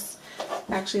grass,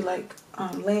 actually like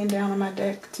laying down on my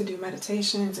deck to do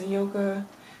meditations and yoga,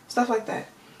 stuff like that.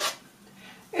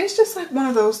 It's just like one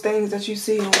of those things that you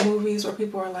see in movies where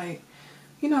people are like,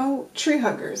 you know, tree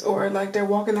huggers, or like they're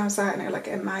walking outside and they're like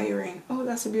admiring, oh,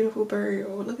 that's a beautiful bird,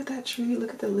 or look at that tree,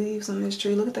 look at the leaves on this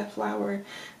tree, look at that flower.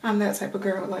 I'm that type of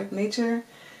girl. Like nature,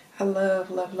 I love,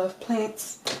 love, love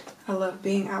plants. I love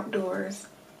being outdoors.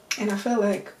 And I feel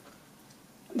like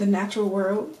the natural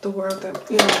world, the world that,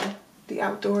 you know, the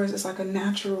outdoors is like a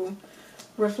natural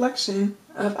reflection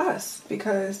of us,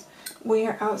 because when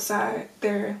you're outside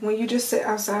there, when you just sit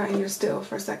outside and you're still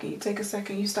for a second, you take a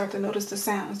second, you start to notice the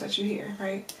sounds that you hear,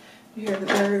 right? You hear the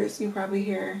birds, you probably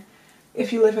hear,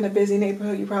 if you live in a busy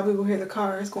neighborhood, you probably will hear the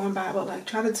cars going by, but like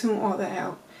try to tune all that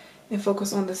out and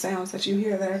focus on the sounds that you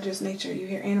hear that are just nature. You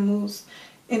hear animals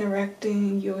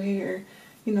interacting, you'll hear,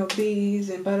 you know,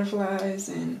 bees and butterflies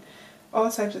and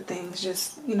all types of things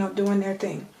just, you know, doing their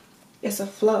thing. It's a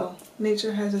flow.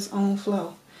 Nature has its own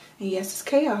flow. And yes, it's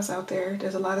chaos out there.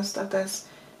 There's a lot of stuff that's,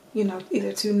 you know,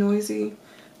 either too noisy.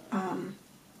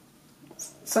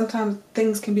 Sometimes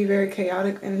things can be very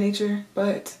chaotic in nature,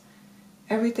 but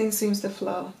everything seems to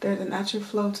flow. There's a natural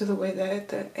flow to the way that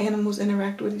the animals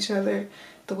interact with each other,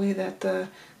 the way that the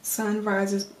sun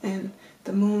rises and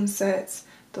the moon sets,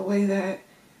 the way that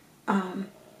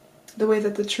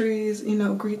the trees, you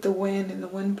know, greet the wind and the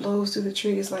wind blows through the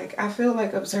trees. Like, I feel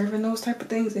like observing those type of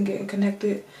things and getting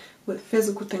connected with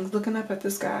physical things, looking up at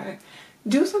the sky.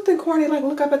 Do something corny, like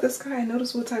look up at the sky and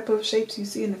notice what type of shapes you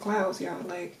see in the clouds, y'all.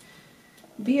 Like,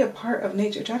 be a part of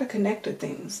nature. Try to connect to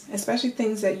things, especially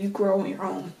things that you grow on your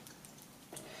own.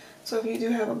 So if you do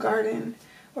have a garden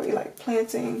or you like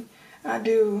planting, I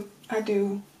do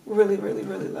really, really,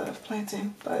 really love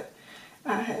planting, but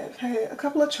I have had a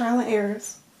couple of trial and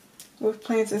errors with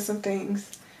planting some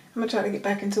things. I'm gonna try to get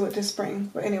back into it this spring,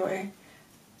 but anyway,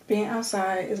 being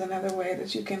outside is another way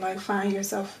that you can like find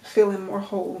yourself feeling more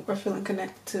whole or feeling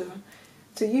connected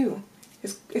to you.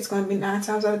 It's going to be 9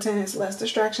 times out of 10 it's less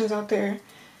distractions out there,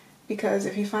 because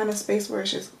if you find a space where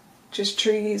it's just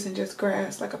trees and just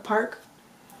grass, like a park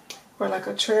or like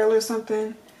a trail or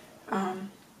something,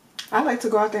 I like to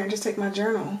go out there and just take my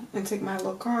journal and take my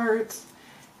little cards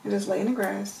and just lay in the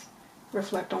grass,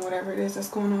 reflect on whatever it is that's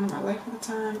going on in my life at the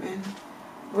time, and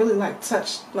really like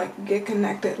touch, like get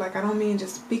connected. Like, I don't mean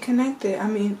just be connected, I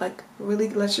mean like really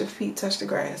let your feet touch the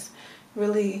grass,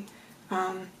 really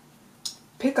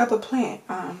pick up a plant,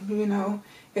 you know,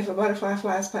 if a butterfly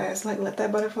flies past, like let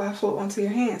that butterfly float onto your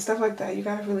hand, stuff like that. You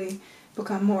gotta really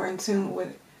become more in tune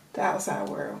with the outside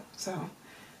world. So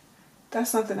that's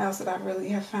something else that I really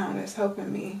have found is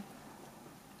helping me.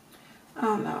 I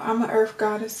don't know, I'm an earth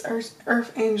goddess,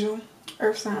 earth angel,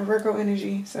 earth sign, Virgo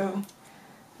energy. So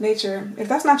nature, if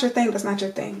that's not your thing, that's not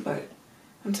your thing. But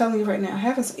I'm telling you right now,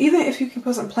 even if you can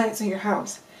put some plants in your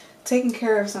house, taking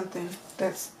care of something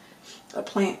that's a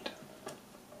plant,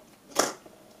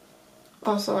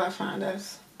 also I find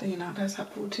that's, you know, that's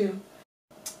helpful too.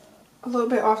 A little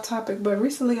bit off topic, but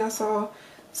recently I saw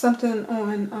something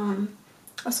on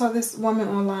I saw this woman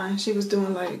online. She was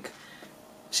doing like,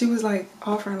 she was like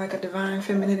offering like a divine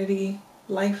femininity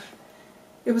life.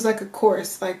 It was like a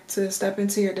course, like to step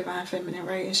into your divine feminine,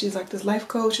 right? And she's like this life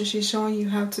coach, and she's showing you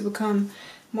how to become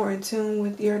more in tune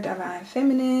with your divine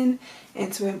feminine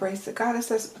and to embrace the goddess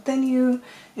that's within you.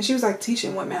 And she was like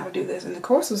teaching women how to do this. And the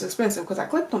course was expensive because I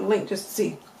clicked on the link just to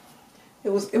see. It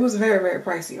was very, very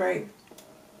pricey, right?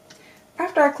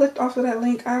 After I clicked off of that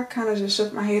link, I kind of just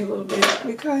shook my head a little bit,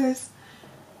 because,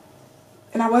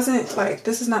 and I wasn't like,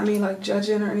 this is not me like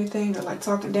judging or anything or like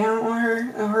talking down on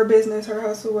her business, her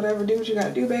hustle, whatever. Do what you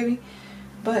gotta do, baby.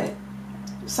 But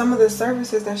some of the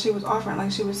services that she was offering,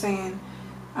 like she was saying,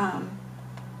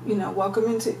 you know,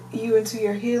 welcoming you into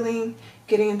your healing,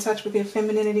 getting in touch with your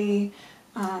femininity,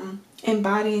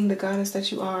 embodying the goddess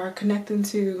that you are, connecting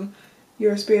to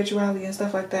your spirituality and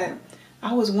stuff like that.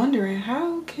 I was wondering,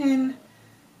 how can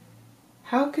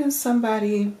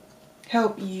somebody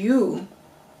help you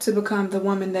to become the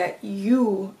woman that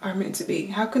you are meant to be?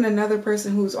 How can another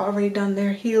person who's already done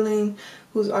their healing,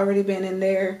 who's already been in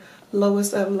their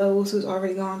lowest of lows, who's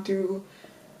already gone through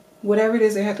whatever it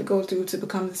is they have to go through to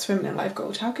become this feminine life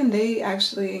coach, how can they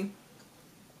actually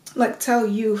like tell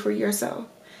you for yourself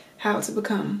how to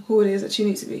become who it is that you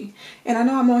need to be? And I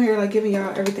know I'm on here like giving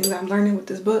y'all everything that I'm learning with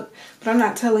this book, but I'm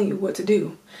not telling you what to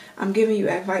do. I'm giving you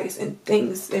advice and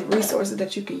things and resources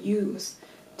that you can use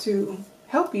to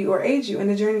help you or aid you in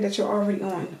the journey that you're already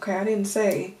on. Okay, I didn't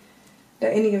say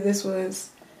that any of this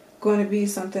was going to be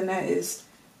something that is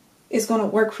going to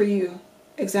work for you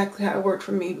exactly how it worked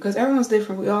for me, because everyone's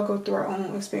different. We all go through our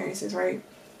own experiences, right?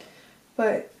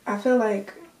 But I feel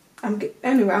like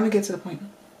anyway, I'm gonna get to the point.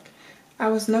 I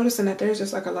was noticing that there's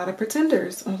just like a lot of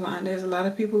pretenders online. There's a lot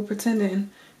of people pretending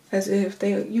as if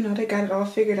they, you know, they got it all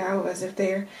figured out, as if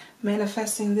they're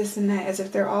manifesting this and that, as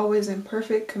if they're always in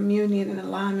perfect communion and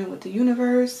alignment with the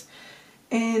universe.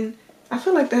 And I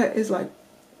feel like that is like,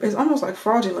 it's almost like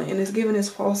fraudulent, and it's giving this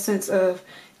false sense of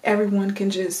everyone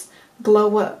can just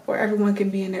blow up or everyone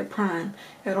can be in their prime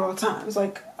at all times.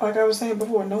 Like I was saying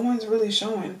before, no one's really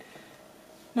showing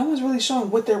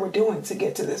what they were doing to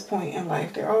get to this point in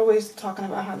life. They're always talking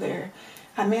about how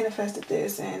I manifested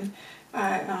this, and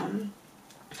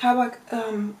how I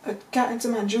got into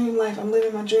my dream life. I'm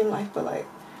living my dream life. But like,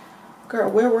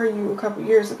 girl, where were you a couple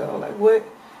years ago? Like,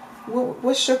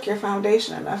 what shook your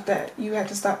foundation enough that you had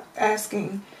to stop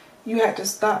asking? You had to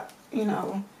stop, you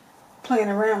know, playing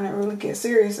around and really get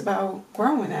serious about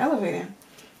growing and elevating.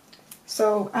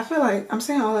 So I feel like I'm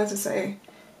saying all that to say,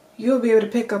 you'll be able to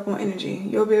pick up on energy.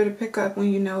 You'll be able to pick up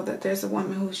when you know that there's a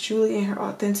woman who's truly in her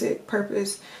authentic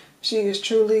purpose. She is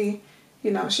truly,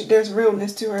 you know, there's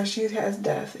realness to her. She has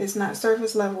depth. It's not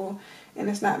surface level, and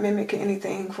it's not mimicking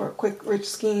anything for a quick, rich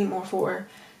scheme or for,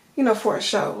 you know, for a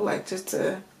show. Like, just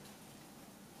to...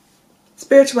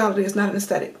 Spirituality is not an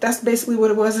aesthetic. That's basically what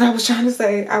it was that I was trying to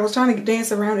say. I was trying to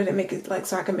dance around it and make it like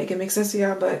so I can make it make sense to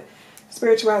y'all, but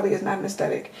spirituality is not an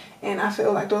aesthetic. And I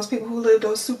feel like those people who live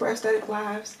those super aesthetic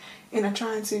lives and are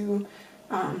trying to,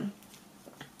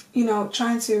 you know,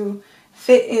 trying to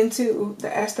fit into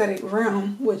the aesthetic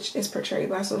realm, which is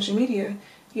portrayed by social media,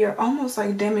 you're almost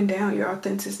like dimming down your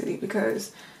authenticity,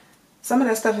 because some of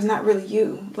that stuff is not really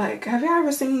you. Like, have you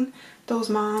ever seen those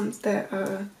moms that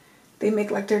they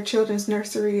make like their children's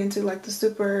nursery into like the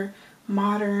super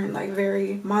modern, like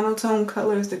very monotone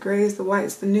colors, the grays, the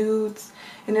whites, the nudes,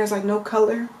 and there's like no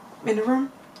color in the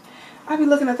room? I be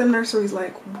looking at them nurseries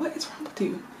like, what is wrong with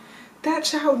you? That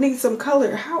child needs some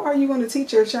color. How are you going to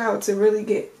teach your child to really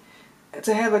get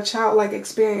to have a childlike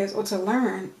experience or to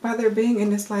learn by their being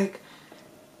in this like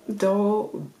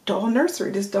dull nursery,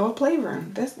 this dull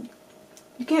playroom?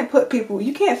 You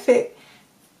can't fit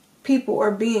people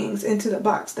or beings into the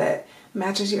box that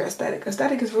matches your aesthetic.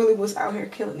 Aesthetic is really what's out here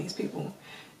killing these people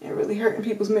and really hurting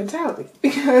people's mentality,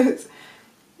 because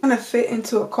you're gonna fit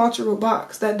into a cultural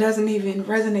box that doesn't even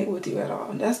resonate with you at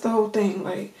all. That's the whole thing.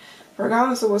 Like,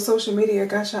 regardless of what social media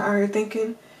got you out here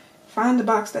thinking, find the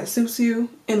box that suits you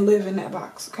and live in that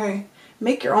box, okay?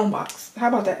 Make your own box. How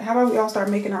about that? How about we all start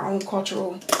making our own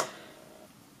cultural,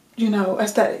 you know,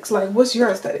 aesthetics? Like, what's your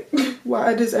aesthetic?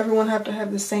 Why does everyone have to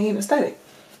have the same aesthetic?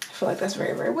 I feel like that's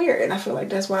very, very weird, and I feel like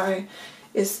that's why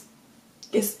it's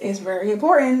very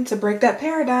important to break that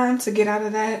paradigm, to get out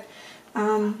of that,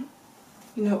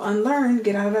 you know, unlearn,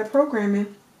 get out of that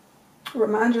programming.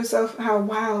 Remind yourself how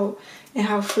wild and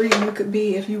how free you could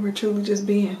be if you were truly just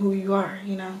being who you are,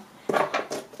 you know.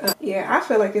 Yeah, I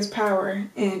feel like there's power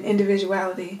in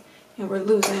individuality, and we're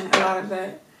losing a lot of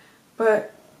that.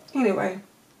 But anyway,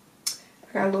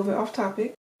 I got a little bit off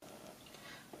topic.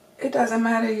 It doesn't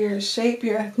matter your shape,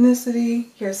 your ethnicity,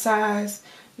 your size,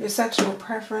 your sexual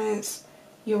preference,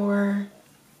 your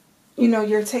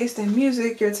taste in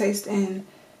music, your taste in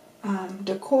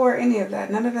decor, any of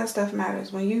that. None of that stuff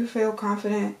matters. When you feel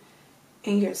confident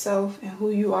in yourself and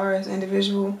who you are as an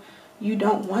individual, you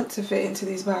don't want to fit into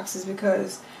these boxes,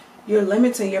 because you're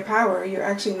limiting your power. You're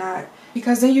actually not,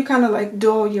 because then you kind of like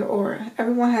dull your aura.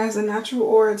 Everyone has a natural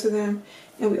aura to them,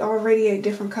 and we all radiate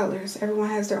different colors. Everyone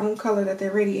has their own color that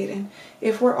they're radiating.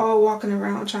 If we're all walking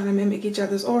around trying to mimic each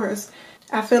other's auras,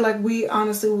 I feel like we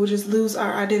honestly will just lose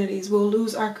our identities. We'll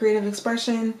lose our creative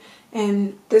expression,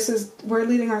 and we're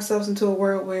leading ourselves into a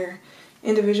world where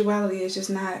individuality is just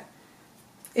not,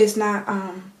 it's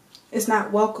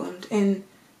not welcomed. And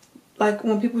like,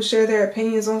 when people share their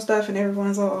opinions on stuff and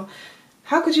everyone's all,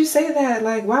 how could you say that?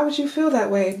 Like, why would you feel that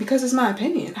way? Because it's my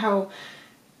opinion. How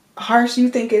harsh you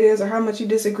think it is or how much you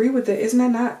disagree with it, isn't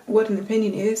that not what an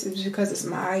opinion is? It's because it's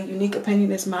my unique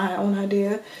opinion, it's my own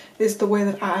idea, it's the way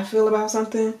that I feel about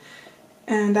something.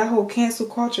 And that whole cancel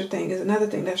culture thing is another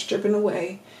thing that's stripping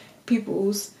away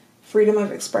people's freedom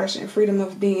of expression, freedom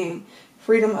of being,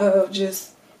 freedom of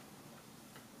just,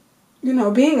 you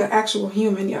know, being an actual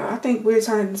human, y'all. I think we're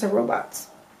turning into robots.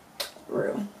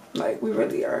 Real. Like, we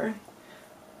really are.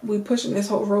 We pushing this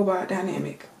whole robot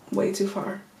dynamic way too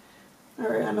far.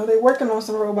 Alright, I know they're working on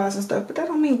some robots and stuff, but that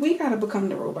don't mean we gotta become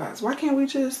the robots. Why can't we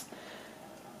just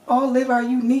all live our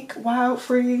unique, wild,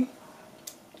 free,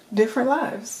 different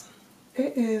lives?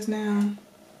 It is now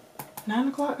 9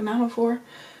 o'clock, 9:04.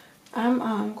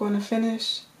 I'm going to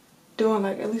finish doing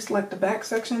like at least like the back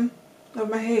section of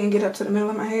my head and get up to the middle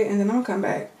of my head, and then I'll come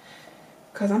back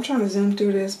because I'm trying to zoom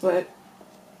through this, but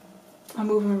I'm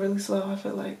moving really slow, I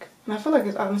feel like. And I feel like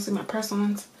it's honestly my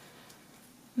press-ons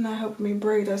not helping me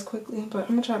braid as quickly. But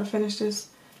I'm gonna try to finish this,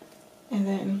 and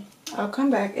then I'll come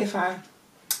back if I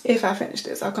finish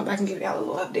this. I'll come back and give y'all a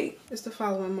little update. It's the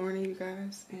following morning, you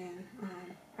guys, and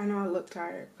I know I look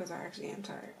tired because I actually am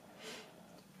tired.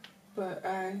 But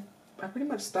I pretty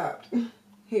much stopped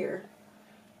here,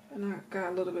 and I got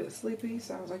a little bit sleepy,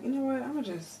 so I was like, you know what, I'm gonna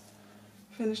just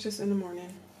finish this in the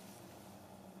morning.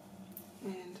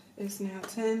 And it's now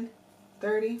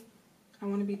 10:30. I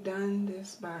want to be done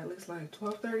this by at least like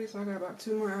 12:30, so I got about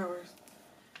 2 more hours.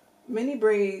 Mini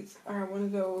braids are one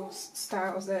of those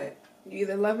styles that you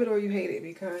either love it or you hate it,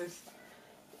 because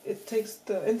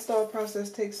the install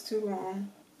process takes too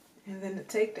long, and then the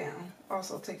takedown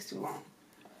also takes too long.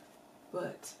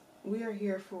 But we are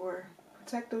here for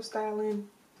protective styling.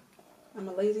 I'm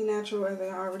a lazy natural, as I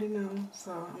already know,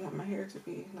 so I want my hair to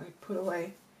be like put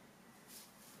away.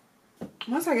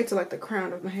 Once I get to like the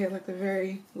crown of my head, like the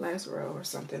very last row or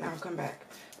something, I'll come back.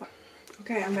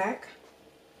 Okay, I'm back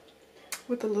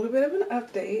with a little bit of an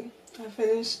update. I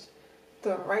finished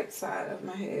the right side of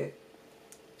my head,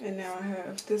 and now I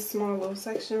have this small little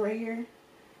section right here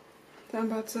that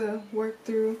I'm about to work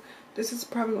through. This is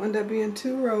probably going to end up being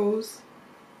 2 rows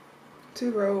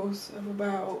of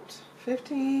about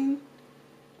 15,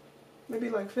 maybe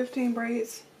like 15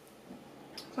 braids.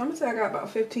 So I'm gonna say I got about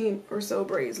 15 or so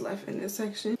braids left in this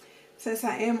section. Since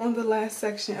I am on the last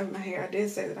section of my hair, I did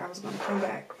say that I was gonna come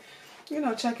back, you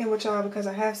know, check in with y'all, because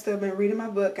I have still been reading my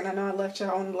book, and I know I left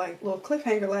y'all on like little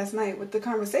cliffhanger last night with the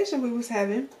conversation we was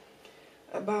having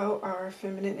about our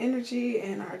feminine energy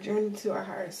and our journey to our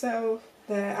higher self.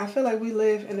 That I feel like we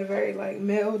live in a very like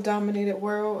male dominated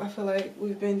world. I feel like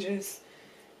we've been just,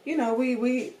 you know,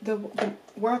 the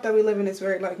world that we live in is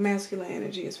very like masculine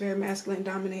energy. It's very masculine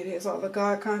dominated. It's all the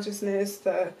God consciousness,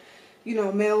 the, you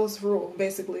know, males rule,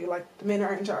 basically, like the men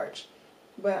are in charge.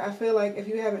 But I feel like if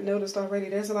you haven't noticed already,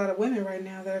 there's a lot of women right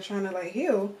now that are trying to like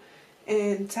heal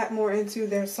and tap more into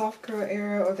their soft girl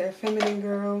era or their feminine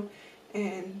girl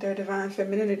and their divine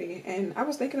femininity. And I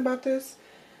was thinking about this,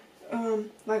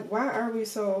 like, why are we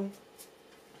so...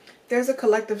 There's a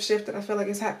collective shift that I feel like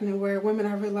is happening where women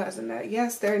are realizing that,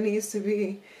 yes, there needs to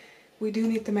be, we do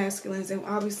need the masculines, and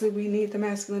obviously we need the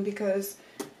masculine because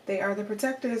they are the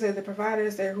protectors, they're the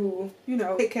providers, they're who, you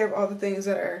know, take care of all the things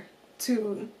that are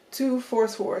too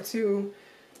forceful or too,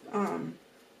 I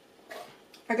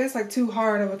guess like too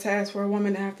hard of a task for a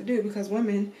woman to have to do, because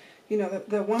women, you know,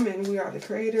 the woman, we are the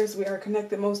creators, we are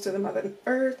connected most to the Mother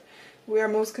Earth. We are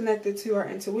most connected to our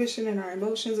intuition and our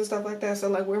emotions and stuff like that. So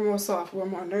like we're more soft, we're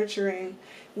more nurturing.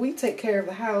 We take care of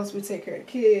the house, we take care of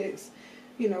the kids.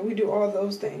 You know, we do all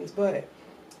those things. But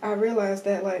I realized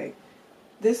that like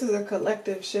this is a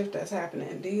collective shift that's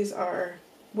happening. These are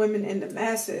women in the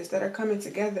masses that are coming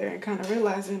together and kind of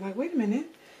realizing like, wait a minute,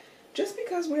 just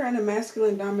because we're in a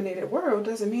masculine dominated world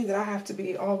doesn't mean that I have to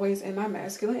be always in my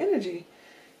masculine energy.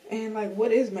 And like,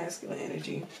 what is masculine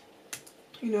energy?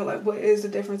 You know, like, what is the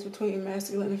difference between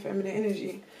masculine and feminine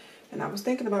energy? And I was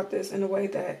thinking about this in a way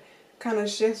that kind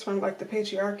of shifts from, like, the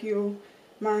patriarchal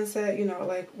mindset, you know,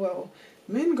 like, well,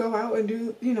 men go out and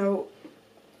do, you know,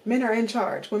 men are in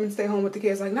charge, women stay home with the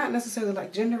kids. Like, not necessarily,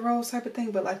 like, gender roles type of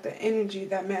thing, but, like, the energy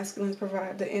that masculines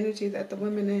provide, the energy that the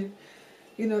women in,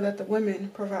 you know, that the women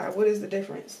provide. What is the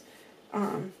difference?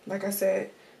 Like I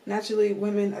said, naturally,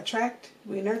 women attract,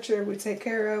 we nurture, we take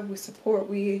care of, we support,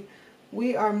 we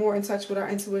are more in touch with our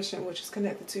intuition, which is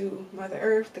connected to Mother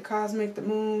Earth, the cosmic, the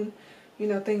moon, you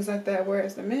know, things like that.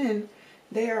 Whereas the men,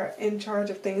 they are in charge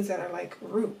of things that are like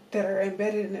root, that are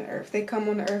embedded in the earth. They come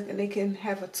on the earth and they can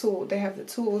have a tool. They have the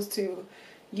tools to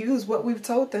use what we've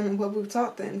told them and what we've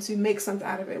taught them to make something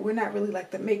out of it. We're not really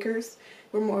like the makers.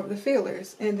 We're more of the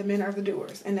feelers, and the men are the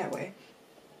doers in that way.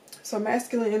 So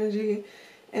masculine energy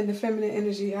and the feminine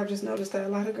energy, I've just noticed that a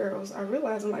lot of girls are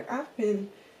realizing like,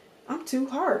 I'm too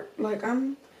hard. Like I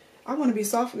want to be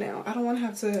soft now. I don't want to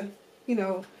have to, you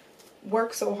know,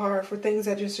 work so hard for things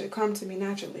that just should come to me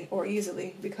naturally or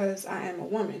easily because I am a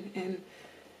woman. And,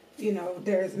 you know,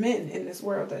 there's men in this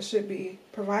world that should be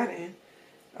providing.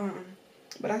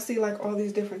 But I see like all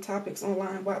these different topics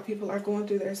online while people are going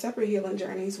through their separate healing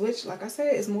journeys, which, like I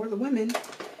said, is more the women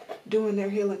doing their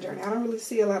healing journey. I don't really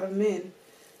see a lot of men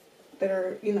that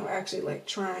are, you know, actually like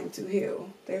trying to heal.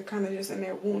 They're kind of just in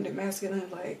their wounded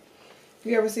masculine. Like,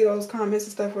 you ever see those comments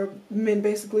and stuff where men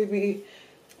basically be,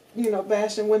 you know,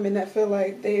 bashing women that feel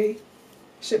like they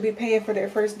should be paying for their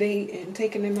first date and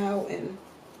taking them out, and,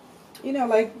 you know,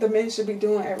 like the men should be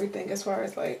doing everything as far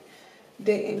as like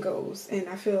dating goes. And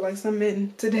I feel like some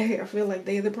men today, I feel like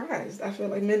they're the prize. I feel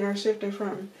like men are shifting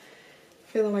from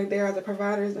feeling like they are the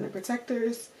providers and the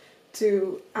protectors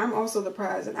to I'm also the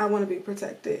prize and I want to be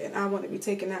protected and I want to be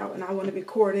taken out and I want to be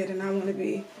courted and I want to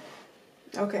be,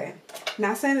 okay.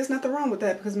 Not saying there's nothing wrong with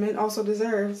that, because men also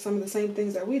deserve some of the same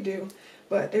things that we do,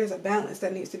 but there's a balance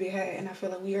that needs to be had, and I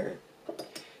feel like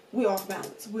we off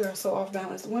balance. We are so off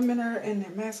balance. Women are in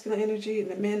their masculine energy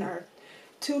and the men are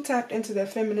too tapped into their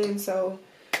feminine, so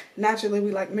naturally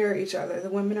we like mirror each other. The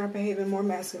women are behaving more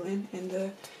masculine and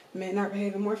the men are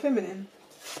behaving more feminine.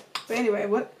 But anyway,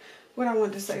 what I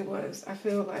wanted to say was, I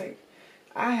feel like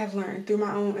I have learned through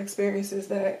my own experiences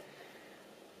that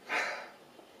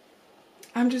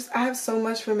I have so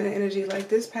much feminine energy. Like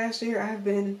this past year, I have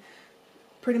been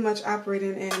pretty much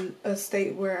operating in a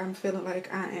state where I'm feeling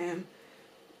like I'm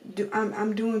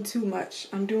doing too much.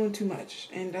 I'm doing too much,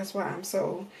 and that's why I'm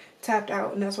so tapped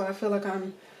out, and that's why I feel like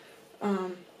I'm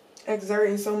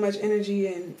exerting so much energy,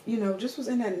 and just was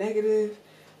in that negative,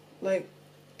 like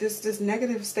this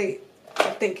negative state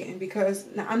of thinking, because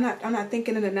I'm not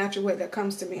thinking in the natural way that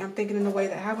comes to me. I'm thinking in the way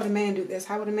that, how would a man do this?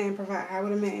 How would a man provide? How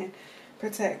would a man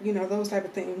protect, those type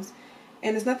of things.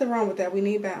 And there's nothing wrong with that. We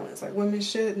need balance. Like, women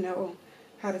should know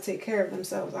how to take care of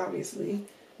themselves, obviously.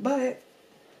 But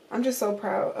I'm just so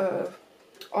proud of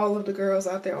all of the girls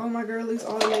out there, all my girlies,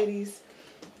 all the ladies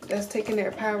that's taking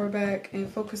their power back and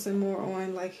focusing more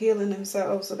on like healing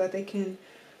themselves so that they can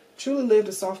truly live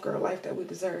the soft girl life that we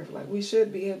deserve. Like, we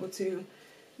should be able to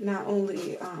not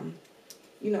only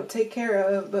take care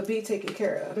of, but be taken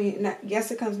care of. I mean,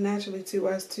 yes, it comes naturally to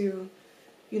us to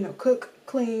cook,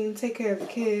 clean, take care of the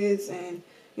kids, and,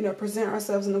 present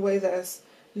ourselves in a way that's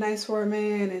nice for a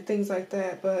man and things like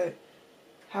that. But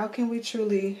how can we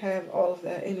truly have all of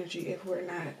that energy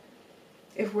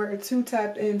if we're too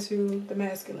tapped into the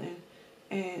masculine?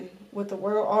 And with the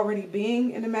world already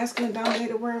being in the masculine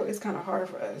dominated world, it's kind of hard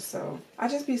for us. So I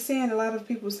just be seeing a lot of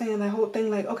people saying that whole thing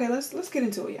like, okay, let's get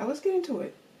into it. Yeah, let's get into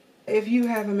it. If you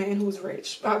have a man who's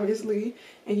rich, obviously,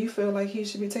 and you feel like he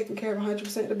should be taking care of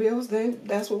 100% of the bills, then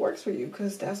that's what works for you,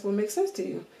 because that's what makes sense to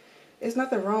you. It's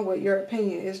nothing wrong with your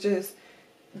opinion. It's just,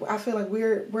 I feel like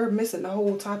we're missing the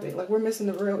whole topic. Like, we're missing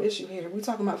the real issue here. We're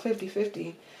talking about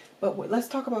 50-50, but let's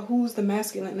talk about who's the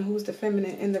masculine and who's the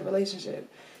feminine in the relationship,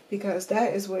 because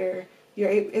that is where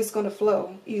it's going to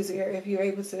flow easier if you're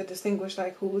able to distinguish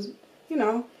like who's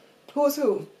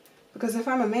who. Because if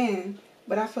I'm a man,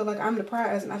 but I feel like I'm the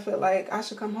prize, and I feel like I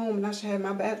should come home and I should have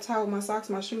my bath towel, my socks,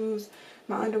 my shoes,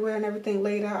 my underwear and everything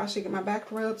laid out. I should get my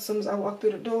back rubbed as soon as I walk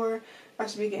through the door. I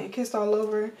should be getting kissed all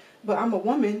over. But I'm a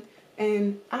woman,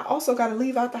 and I also got to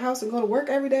leave out the house and go to work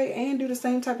every day and do the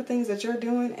same type of things that you're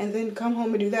doing, and then come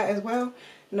home and do that as well.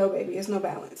 No, baby, it's no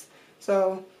balance.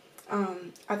 So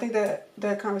I think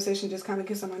that conversation just kind of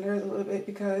gets on my nerves a little bit,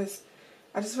 because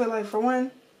I just feel like, for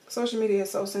one, social media is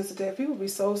so sensitive. People be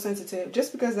so sensitive.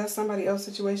 Just because that's somebody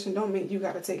else's situation don't mean you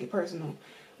got to take it personal.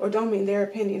 Or don't mean their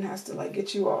opinion has to like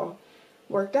get you all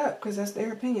worked up, because that's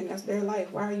their opinion. That's their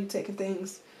life. Why are you taking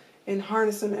things and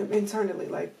harnessing them internally?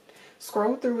 Like,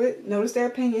 scroll through it. Notice their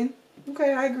opinion.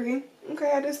 Okay, I agree.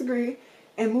 Okay, I disagree.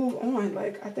 And move on.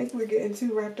 Like, I think we're getting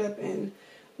too wrapped up in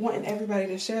wanting everybody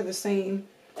to share the same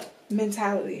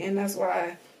mentality. And that's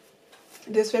why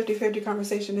this 50-50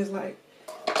 conversation is like,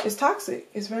 it's toxic.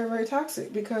 It's very, very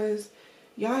toxic, because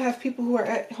y'all have people who are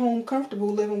at home comfortable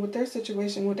living with their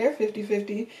situation, with their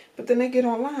 50-50, but then they get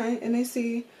online and they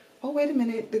see, oh, wait a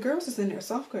minute, the girls is in their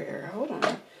software era. Hold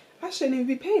on. I shouldn't even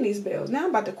be paying these bills. Now I'm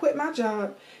about to quit my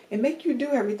job and make you do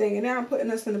everything, and now I'm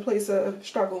putting us in a place of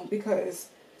struggle because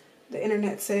the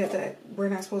internet said that we're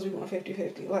not supposed to be going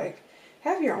 50-50. Like,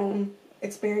 have your own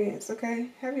experience, okay?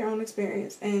 Have your own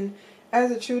experience. And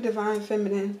as a true divine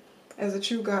feminine, as a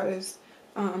true goddess,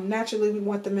 naturally we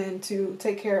want the men to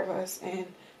take care of us, and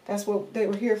that's what they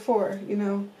were here for,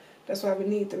 that's why we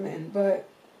need the men. But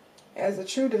as a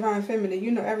true divine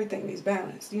feminine, everything needs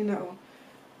balance. You know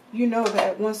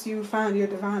that once you find your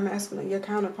divine masculine, your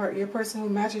counterpart, your person who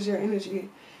matches your energy,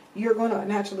 you're going to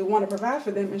naturally want to provide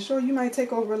for them. And sure, you might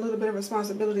take over a little bit of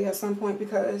responsibility at some point,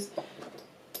 because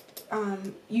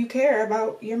you care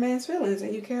about your man's feelings,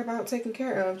 and you care about taking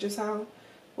care of, just how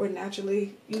we're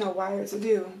naturally, wired to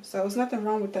do. So it's nothing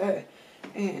wrong with that.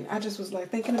 And I just was like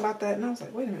thinking about that, and I was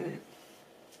like, wait a minute.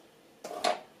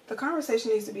 The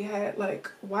conversation needs to be had, like,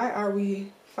 why are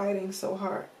we fighting so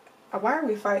hard? Why are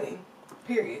we fighting?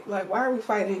 Period. Like, why are we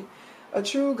fighting? A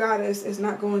true goddess is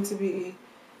not going to be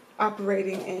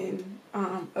operating in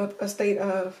a state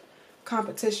of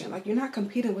competition. Like, you're not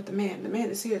competing with the man. The man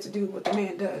is here to do what the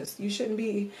man does. You shouldn't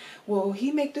be, well,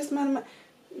 he make this amount of money.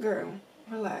 Girl,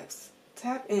 relax.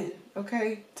 Tap in,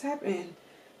 okay? Tap in.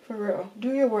 For real.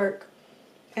 Do your work.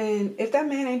 And if that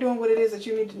man ain't doing what it is that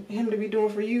you need him to be doing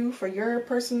for you, for your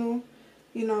personal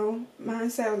you know,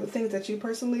 mindset or the things that you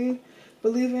personally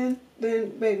believe in, then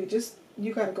baby, just,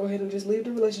 you gotta go ahead and just leave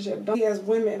the relationship. Don't, we as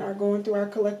women are going through our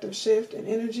collective shift and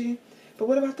energy. But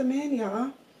what about the men,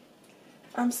 y'all?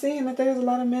 I'm seeing that there's a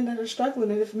lot of men that are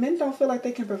struggling. And if men don't feel like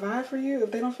they can provide for you,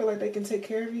 if they don't feel like they can take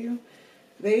care of you,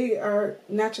 they are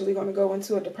naturally going to go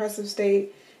into a depressive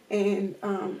state and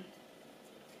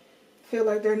feel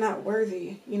like they're not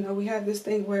worthy. You know, we have this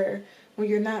thing where when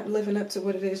you're not living up to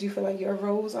what it is you feel like your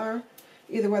roles are,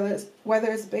 either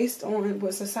whether it's based on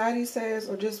what society says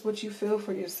or just what you feel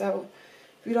for yourself.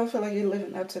 If you don't feel like you're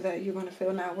living up to that, you're going to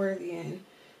feel not worthy, and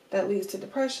that leads to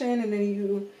depression, and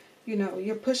then you know,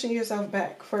 you're pushing yourself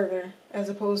back further, as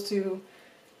opposed to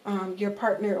your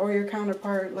partner or your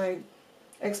counterpart, like,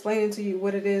 explaining to you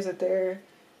what it is that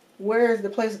where is the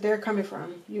place that they're coming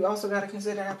from. You also got to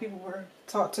consider how people were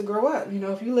taught to grow up. You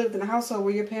know, if you lived in a household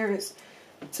where your parents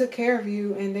took care of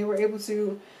you and they were able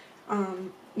to,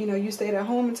 you know, you stayed at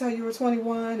home until you were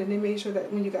 21, and they made sure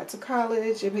that when you got to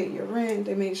college, they paid your rent,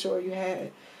 they made sure you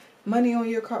had money on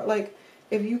your car. Like,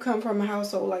 if you come from a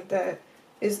household like that,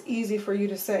 it's easy for you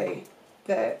to say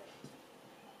that,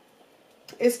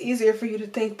 it's easier for you to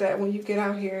think that when you get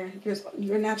out here,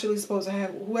 you're naturally supposed to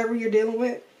have, whoever you're dealing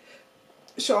with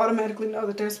should automatically know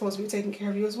that they're supposed to be taking care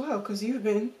of you as well, because you've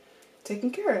been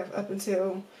taken care of up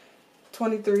until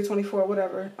 23, 24,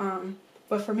 whatever.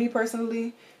 But for me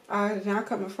personally, I'm not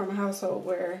coming from a household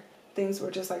where things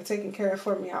were just like taken care of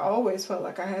for me. I always felt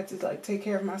like I had to like take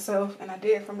care of myself, and I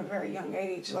did from a very young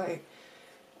age. Like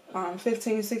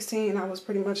 15, 16, I was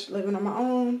pretty much living on my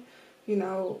own, you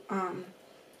know,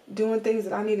 doing things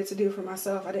that I needed to do for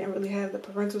myself. I didn't really have the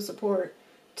parental support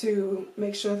to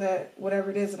make sure that whatever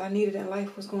it is that I needed in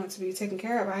life was going to be taken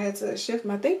care of. I had to shift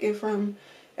my thinking from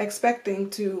expecting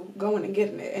to going and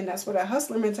getting it. And that's where that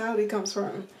hustler mentality comes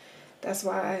from. That's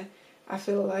why I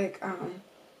feel like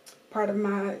part of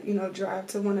my, you know, drive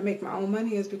to want to make my own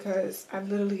money is because I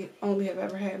literally only have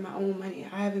ever had my own money.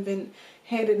 I haven't been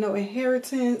handed no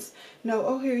inheritance, no,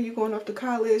 oh, here you going off to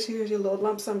college, here's your little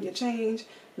lump sum, your change,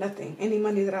 nothing. Any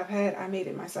money that I've had, I made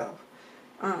it myself.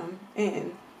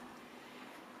 And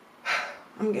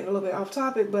I'm getting a little bit off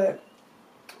topic, but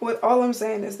all I'm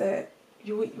saying is that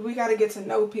we got to get to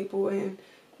know people and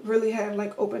really have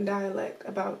like open dialect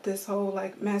about this whole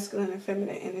like masculine and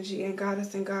feminine energy and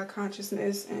goddess and God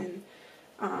consciousness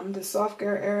and the soft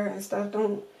girl era and stuff.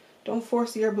 Don't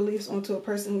force your beliefs onto a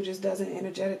person who just doesn't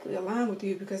energetically align with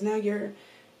you, because now you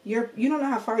don't know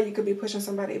how far you could be pushing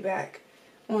somebody back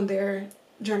on their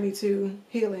journey to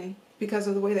healing because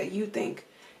of the way that you think.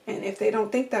 And if they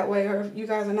don't think that way, or if you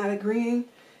guys are not agreeing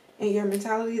in your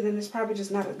mentality, then it's probably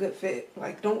just not a good fit.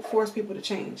 Like, don't force people to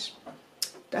change.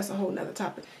 That's a whole nother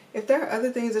topic. If there are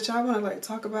other things that y'all want to like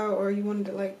talk about, or you wanted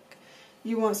to like,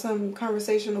 you want some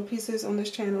conversational pieces on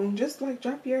this channel, just like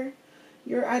drop your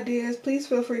ideas. Please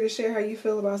feel free to share how you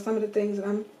feel about some of the things that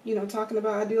I'm, you know, talking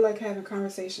about. I do like having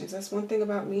conversations. That's one thing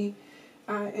about me.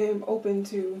 I am open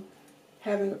to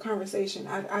having a conversation.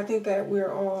 I think that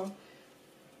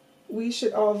we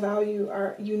should all value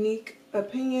our unique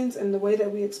opinions and the way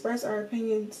that we express our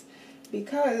opinions,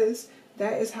 because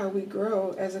that is how we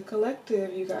grow as a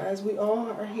collective, you guys. We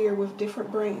all are here with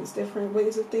different brains, different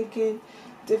ways of thinking,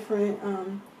 different,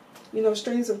 you know,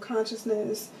 streams of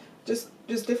consciousness, just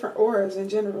different auras in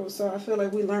general. So I feel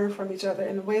like we learn from each other,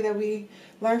 and the way that we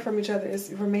learn from each other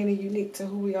is remaining unique to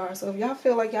who we are. So if y'all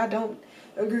feel like y'all don't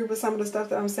agree with some of the stuff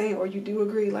that I'm saying, or you do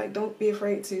agree, like, don't be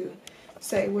afraid to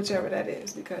say whichever that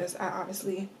is, because I'm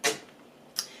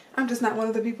just not one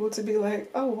of the people to be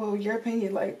like, oh, well, your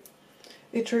opinion, like,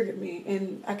 it triggered me,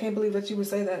 and I can't believe that you would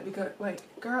say that, because, like,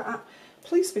 girl,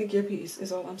 please speak your piece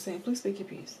is all I'm saying. Please speak your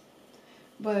piece.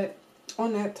 But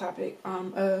on that topic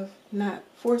of not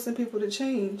forcing people to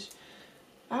change,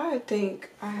 I think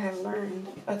I have learned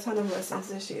a ton of lessons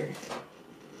this year.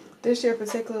 This year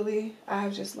particularly,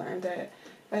 I've just learned that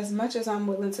as much as I'm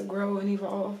willing to grow and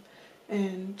evolve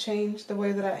and change the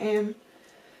way that I am,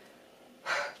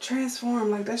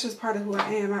 transform, like, that's just part of who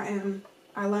I am.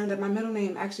 I learned that my middle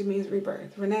name actually means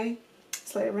rebirth. Renee,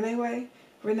 Slay Renee Way,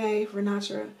 Renee,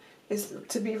 Renatra, is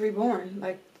to be reborn,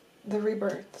 like the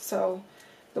rebirth. So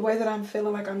the way that I'm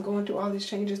feeling like I'm going through all these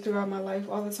changes throughout my life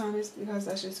all the time is because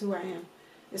that's just who I am.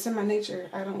 It's in my nature.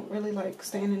 I don't really like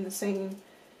staying in the same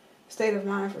state of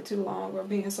mind for too long, or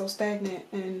being so stagnant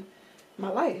in my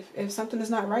life. If something is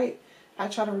not right, I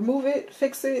try to remove it,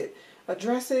 fix it,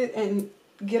 address it, and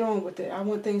get on with it. I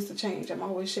want things to change. I'm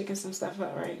always shaking some stuff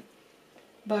up, right?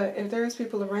 But if there's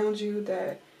people around you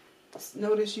that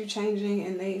notice you changing,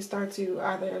 and they start to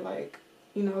either, like,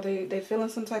 you know, they feeling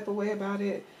some type of way about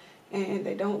it, and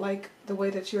they don't like the way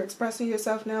that you're expressing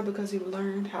yourself now because you've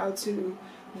learned how to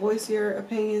voice your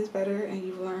opinions better, and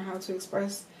you've learned how to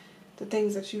express the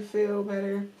things that you feel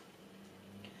better,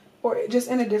 or just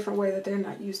in a different way that they're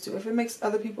not used to. If it makes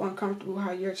other people uncomfortable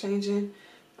how you're changing,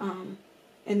 and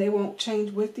they won't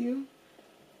change with you,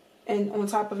 and on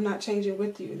top of not changing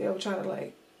with you, they'll try to,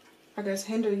 like, I guess,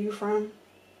 hinder you from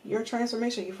your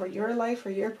transformation, for your life, for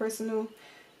your personal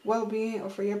well-being, or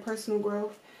for your personal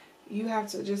growth. You have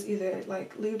to just either,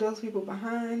 like, leave those people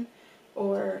behind,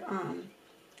 or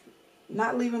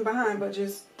not leave them behind, but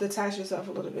just detach yourself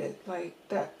a little bit. Like,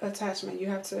 that attachment, you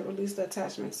have to release the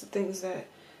attachments to things that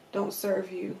don't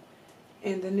serve you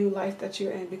in the new life that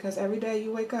you're in, because every day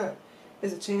you wake up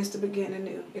is a chance to begin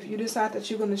anew. If you decide that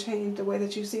you're going to change the way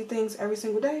that you see things every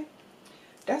single day,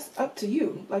 that's up to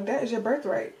you. Like, that is your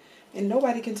birthright, and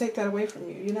nobody can take that away from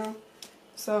you, you know?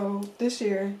 So this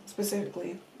year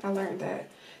specifically, I learned that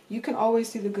you can always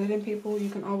see the good in people. You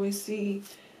can always see,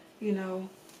 you know,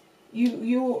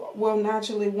 you will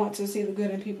naturally want to see the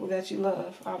good in people that you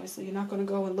love. Obviously, you're not going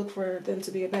to go and look for them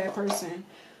to be a bad person,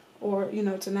 or, you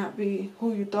know, to not be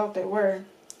who you thought they were.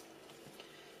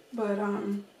 But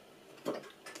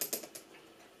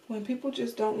when people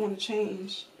just don't want to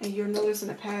change, and you're noticing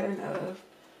a pattern of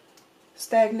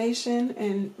stagnation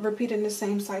and repeating the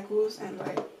same cycles and,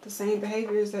 like, the same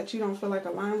behaviors that you don't feel like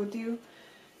align with you,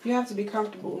 you have to be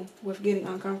comfortable with getting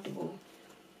uncomfortable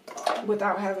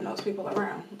without having those people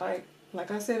around.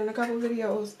 Like I said in a couple of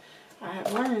videos, I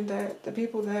have learned that the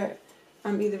people that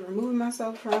I'm either removing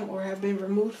myself from or have been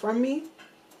removed from me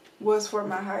was for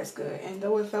my highest good. And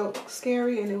though it felt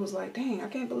scary, and it was like, dang, I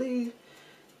can't believe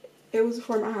it was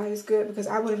for my highest good, because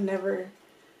I would have never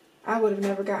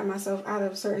gotten myself out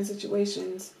of certain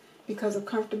situations because of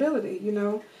comfortability, you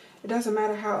know? It doesn't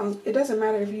matter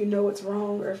if you know it's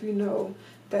wrong, or if you know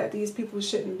that these people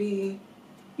shouldn't be,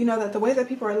 you know, that the way that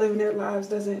people are living their lives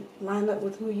doesn't line up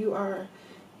with who you are.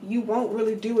 You won't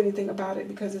really do anything about it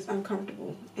because it's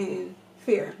uncomfortable and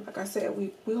fear. Like I said,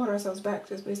 we hold ourselves back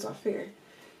just based off fear.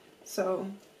 So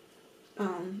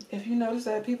if you notice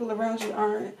that people around you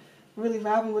aren't really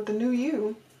vibing with the new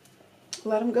you,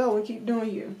 let them go and keep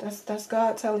doing you. That's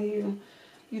God telling you,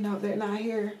 you know, they're not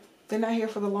here. They're not here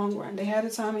for the long run. They had a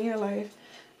time in your life,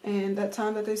 and that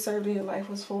time that they served in your life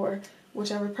was for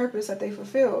whichever purpose that they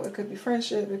fulfill. It could be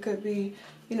friendship. It could be,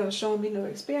 you know, showing me new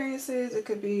experiences. It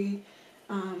could be,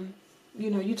 you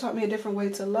know, you taught me a different way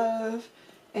to love,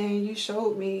 and you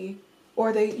showed me,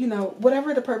 or they, you know,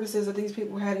 whatever the purpose is that these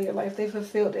people had in your life, they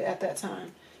fulfilled it at that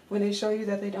time. When they show you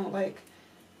that they don't like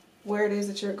where it is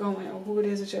that you're going or who it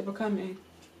is that you're becoming,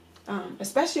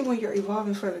 especially when you're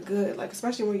evolving for the good, like,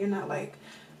 especially when you're not, like,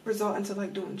 resorting to,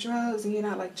 like, doing drugs, and you're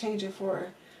not, like, changing for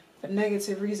a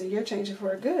negative reason, you're changing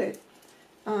for a good.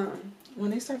 When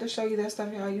they start to show you that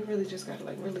stuff, y'all, you really just gotta,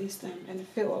 like, release them and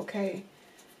feel okay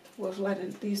with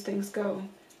letting these things go.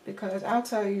 Because I'll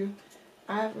tell you,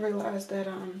 I've realized that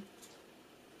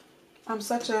I'm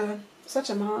such a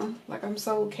mom. Like, I'm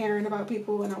so caring about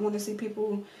people, and I want to see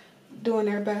people doing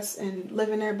their best and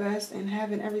living their best and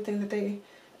having everything that they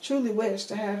truly wish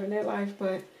to have in their life.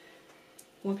 But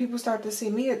when people start to see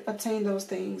me obtain those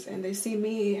things, and they see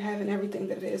me having everything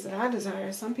that it is that I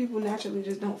desire, some people naturally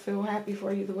just don't feel happy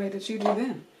for you the way that you do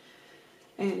them.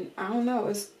 And I don't know,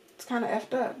 it's kind of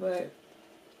effed up, but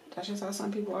that's just how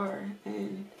some people are.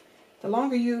 And the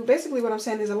longer you, basically what I'm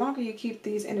saying is, the longer you keep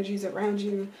these energies around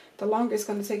you, the longer it's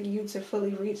going to take you to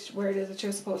fully reach where it is that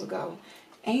you're supposed to go.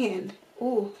 And,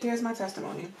 ooh, here's my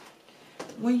testimony.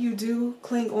 When you do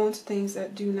cling on to things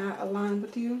that do not align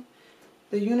with you,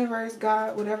 the universe,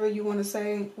 God, whatever you want to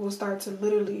say, will start to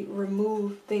literally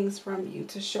remove things from you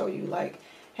to show you, like,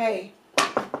 hey,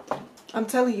 I'm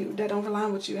telling you that don't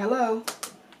align with you. Hello?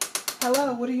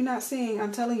 Hello, what are you not seeing?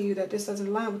 I'm telling you that this doesn't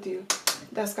align with you.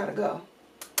 That's got to go.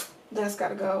 That's got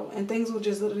to go. And things will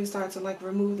just literally start to, like,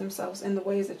 remove themselves in the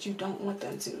ways that you don't want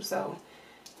them to. So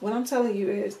what I'm telling you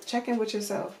is, check in with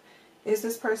yourself. Is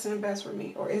this person best for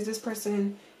me? Or is this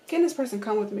person, can this person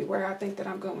come with me where I think that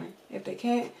I'm going? If they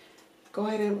can't, go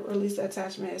ahead and release the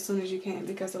attachment as soon as you can,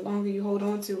 because the longer you hold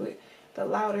on to it, the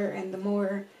louder and the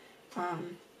more,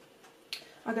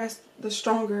 I guess, the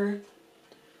stronger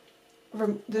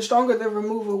the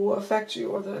removal will affect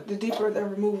you, or the deeper the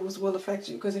removals will affect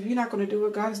you. Because if you're not going to do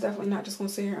it, God is definitely not just going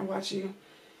to sit here and watch you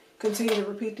continue to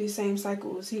repeat these same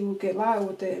cycles. He will get loud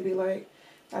with it and be like,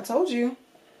 I told you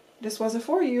this wasn't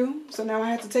for you, so now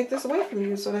I have to take this away from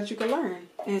you so that you can learn.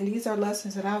 And these are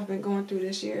lessons that I've been going through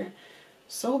this year.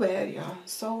 So bad, y'all.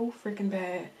 So freaking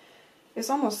bad. It's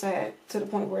almost sad, to the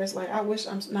point where it's like, I wish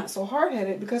I'm not so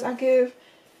hard-headed, because I give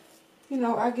you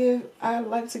know, I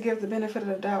like to give the benefit of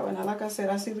the doubt, and like I said,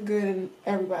 I see the good in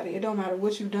everybody. It don't matter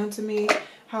what you've done to me,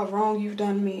 how wrong you've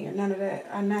done me, or none of that.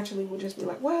 I naturally would just be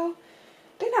like, well,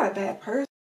 they're not a bad person.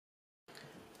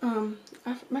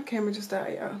 My camera just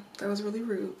died, y'all. That was really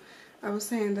rude. I was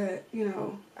saying that, you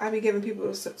know, I be giving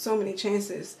people so many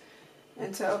chances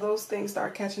until those things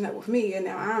start catching up with me, and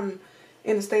now I'm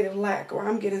in a state of lack, or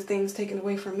I'm getting things taken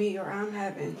away from me, or I'm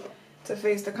having to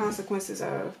face the consequences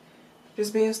of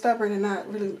just being stubborn and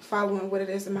not really following what it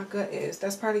is that my gut is.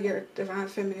 That's part of your divine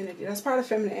femininity. That's part of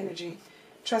feminine energy.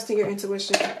 Trusting your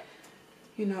intuition.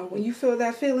 You know, when you feel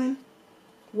that feeling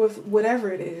with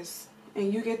whatever it is,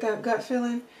 and you get that gut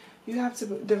feeling, you have to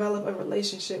develop a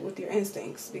relationship with your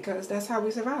instincts, because that's how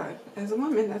we survive. As a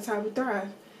woman, that's how we thrive.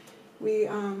 We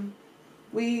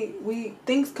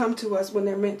things come to us when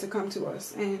they're meant to come to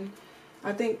us. And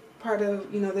I think part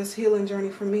of, you know, this healing journey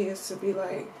for me is to be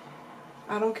like,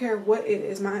 I don't care what it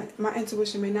is. My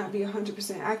intuition may not be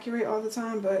 100% accurate all the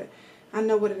time, but I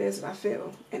know what it is that I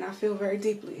feel, and I feel very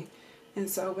deeply. And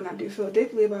so when I do feel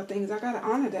deeply about things, I gotta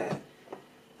honor that.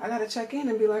 I gotta check in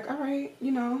and be like, all right,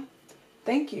 you know,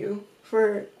 thank you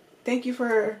for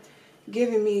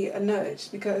giving me a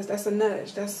nudge, because that's a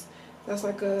nudge. That's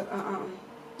like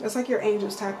that's like your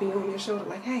angels tapping you on your shoulder,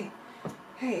 like,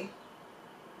 hey,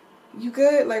 you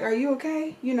good? Like, are you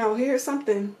okay? You know, here's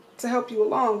something to help you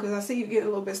along, because I see you getting a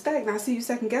little bit stagnant. I see you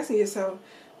second guessing yourself,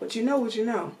 but you know what you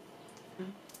know.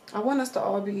 I want us to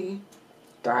all be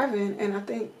thriving, and I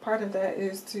think part of that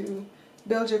is to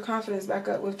build your confidence back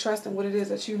up with trusting what it is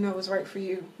that you know is right for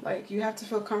you. Like, you have to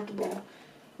feel comfortable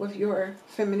with your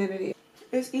femininity.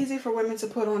 It's easy for women to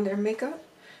put on their makeup.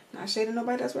 Not shading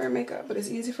nobody that's wearing makeup, but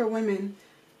it's easy for women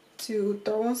to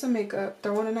throw on some makeup,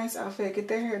 throw on a nice outfit, get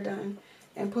their hair done,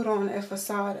 and put on a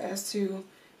facade as to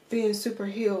being super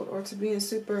healed, or to being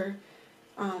super,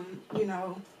 you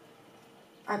know,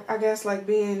 I guess like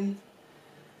being,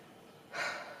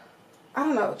 I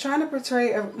don't know, trying to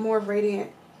portray a more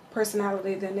radiant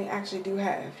personality than they actually do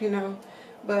have, you know.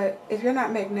 But if you're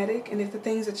not magnetic, and if the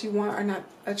things that you want are not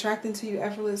attracting to you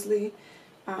effortlessly,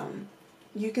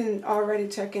 you can already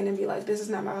check in and be like, this is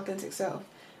not my authentic self.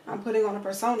 I'm putting on a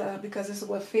persona because this is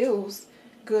what feels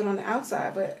good on the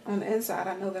outside, but on the inside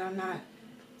I know that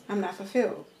I'm not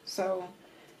fulfilled. So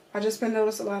I just been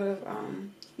noticed a lot of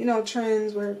you know,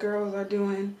 trends where girls are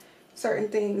doing certain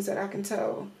things that I can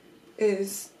tell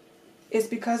it's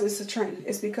because it's a trend.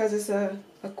 It's because it's a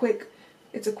quick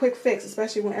fix,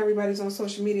 especially when everybody's on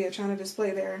social media trying to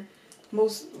display their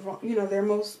most, you know, their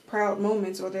most proud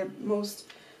moments or their most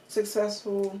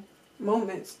successful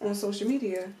moments on social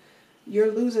media.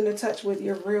 You're losing the touch with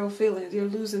your real feelings. You're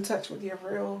losing touch with your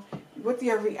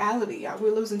reality.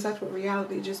 We're losing touch with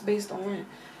reality just based on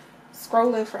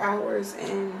scrolling for hours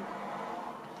and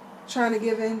trying to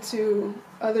give in to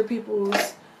other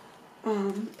people's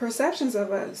perceptions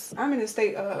of us. I'm in a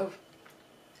state of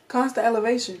constant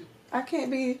elevation. I can't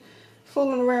be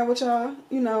fooling around with y'all,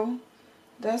 you know.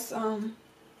 That's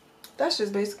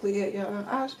just basically it, y'all.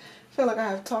 I feel like I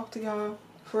have talked to y'all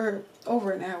for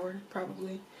over an hour,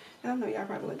 probably. And I know y'all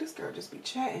probably like, this girl just be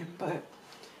chatting, but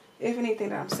if anything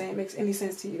that I'm saying makes any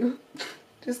sense to you,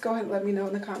 just go ahead and let me know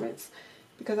in the comments,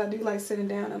 because I do like sitting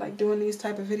down and like doing these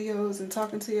type of videos and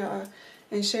talking to y'all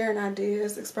and sharing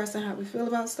ideas, expressing how we feel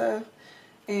about stuff.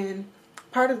 And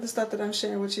part of the stuff that I'm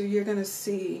sharing with you, you're gonna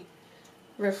see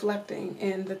reflecting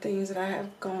in the things that I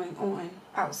have going on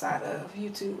outside of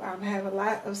YouTube. I have a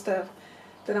lot of stuff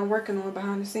that I'm working on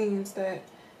behind the scenes that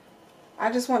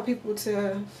I just want people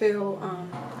to feel,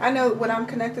 I know what I'm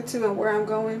connected to and where I'm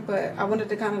going, but I wanted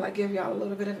to kind of like give y'all a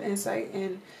little bit of insight.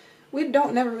 And we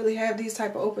don't never really have these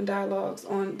type of open dialogues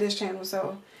on this channel.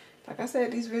 So like I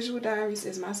said, these visual diaries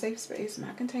is my safe space,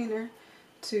 my container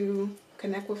to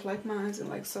connect with like minds and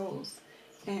like souls.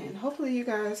 And hopefully you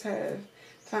guys have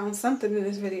found something in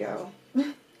this video,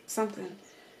 something.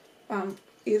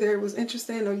 Either it was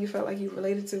interesting or you felt like you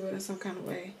related to it in some kind of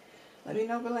way. Let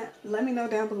me know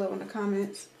down below in the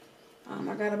comments. I'm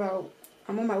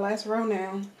on my last row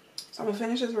now, so I'm gonna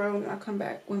finish this row and I'll come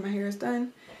back when my hair is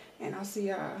done, and I'll see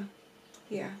y'all.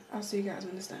 Yeah, I'll see you guys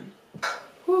when it's done.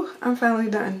 Whew, I'm finally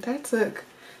done. That took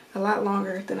a lot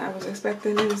longer than I was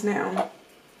expecting. It is now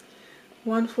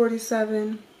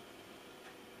 1:47.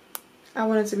 I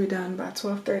wanted to be done by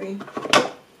 12:30.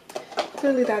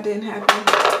 Clearly that didn't happen,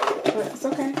 but it's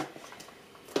okay.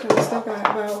 Because I still got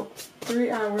about 3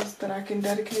 hours that I can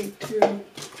dedicate to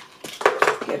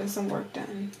getting some work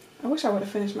done. I wish I would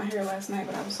have finished my hair last night,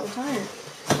 but I was so tired.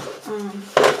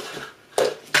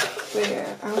 But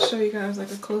yeah, I'll show you guys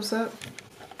like a close-up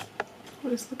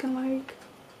what it's looking like.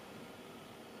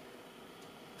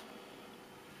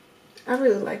 I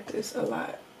really like this a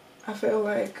lot. I feel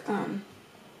like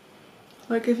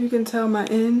if you can tell my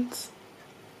ends,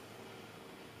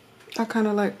 I kind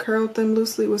of like curled them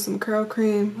loosely with some curl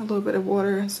cream, a little bit of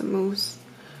water, and some mousse.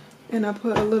 And I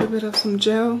put a little bit of some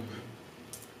gel.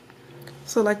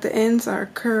 So like the ends are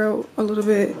curled a little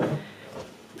bit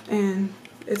and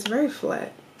it's very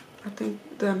flat. I think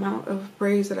the amount of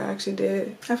braids that I actually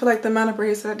did, I feel like the amount of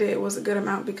braids that I did was a good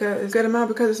amount because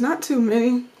it's not too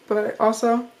many, but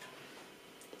also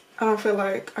I don't feel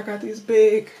like I got these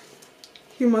big,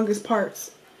 humongous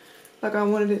parts. Like I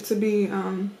wanted it to be,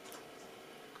 I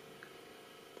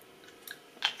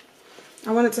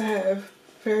wanted to have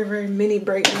very, very mini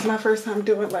braids. It's my first time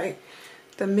doing like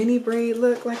the mini braid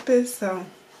look like this, so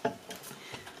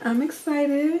I'm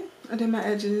excited. I did my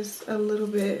edges a little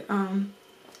bit.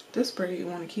 This braid you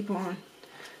want to keep on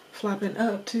flopping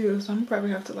up too, so I'm probably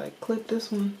have to like clip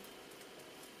this one.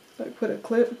 Like put a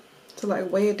clip to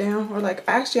like weigh it down, or like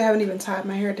actually I haven't even tied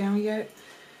my hair down yet,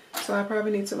 so I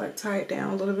probably need to like tie it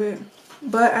down a little bit.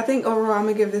 But I think overall I'm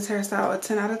gonna give this hairstyle a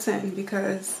 10 out of 10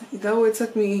 because though it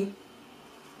took me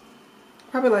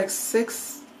probably like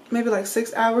 6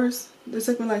 hours. It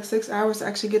took me like 6 hours to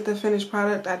actually get the finished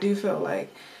product. I do feel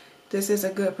like this is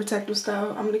a good protective style.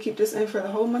 I'm going to keep this in for the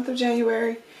whole month of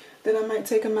January. Then I might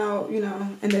take them out, you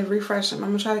know, and then refresh them.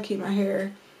 I'm going to try to keep my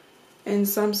hair in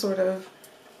some sort of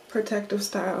protective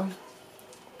style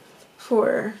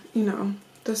for, you know,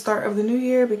 the start of the new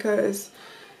year because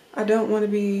I don't want to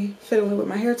be fiddling with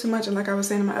my hair too much. And like I was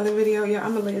saying in my other video, yeah,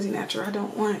 I'm a lazy natural.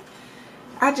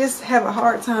 I just have a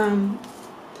hard time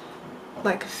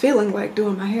like feeling like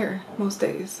doing my hair most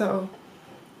days. So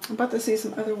I'm about to see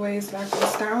some other ways that I can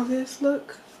style this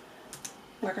look.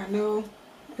 Like I know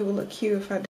it would look cute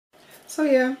if I did. So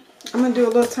yeah, I'm gonna do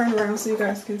a little turnaround so you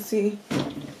guys can see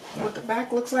what the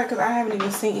back looks like because I haven't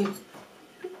even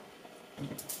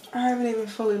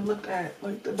fully looked at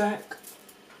like the back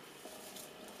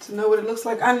to know what it looks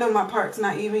like. I know my part's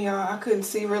not even, y'all. I couldn't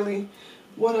see really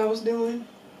what I was doing.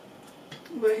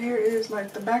 But here is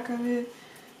like the back of it.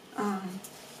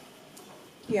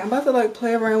 Yeah, I'm about to like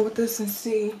play around with this and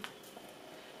see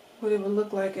what it would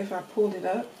look like if I pulled it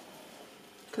up.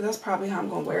 Because that's probably how I'm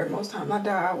going to wear it most times.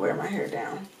 I wear my hair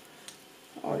down.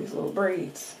 All these little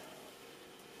braids.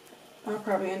 I'll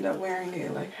probably end up wearing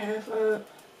it like half up,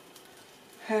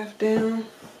 half down.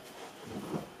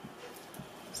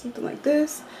 Something like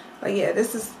this. Like yeah,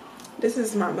 this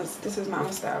is mama's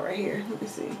style right here. Let me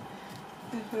see.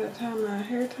 If I tie my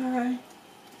hair tie.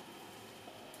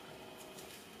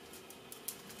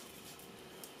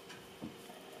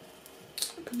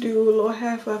 Do a little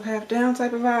half up, half down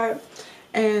type of vibe.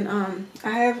 And I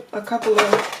have I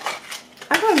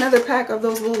got another pack of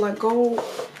those little like gold,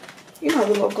 you know,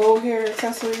 the little gold hair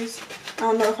accessories. I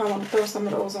don't know if I want to throw some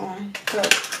of those on,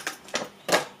 but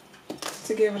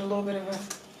to give it a little bit of a,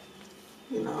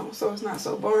 you know, so it's not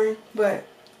so boring. But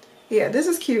yeah, this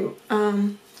is cute.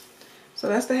 So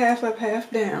that's the half up,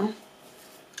 half down.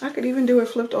 I could even do it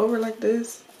flipped over like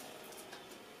this.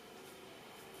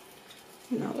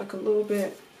 You know, like a little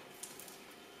bit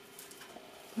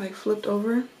like flipped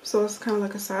over, so it's kind of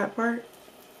like a side part.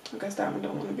 I guess that one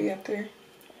don't want to be up there.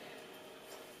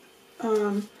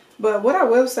 But what I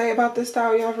will say about this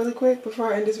style, y'all, really quick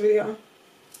before I end this video,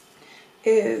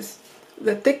 is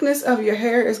the thickness of your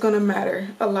hair is going to matter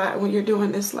a lot when you're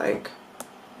doing this. Like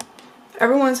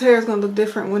everyone's hair is going to look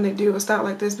different when they do a style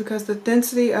like this because the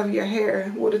density of your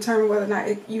hair will determine whether or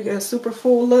not you get a super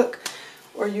full look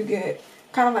or you get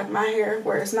kind of like my hair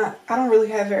where it's not, I don't really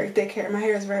have very thick hair. My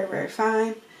hair is very, very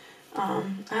fine. I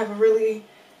have a really,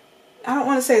 I don't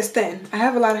want to say it's thin. I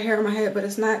have a lot of hair on my head, but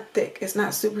it's not thick. It's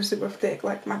not super, super thick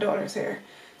like my daughter's hair.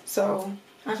 So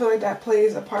I feel like that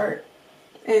plays a part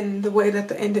in the way that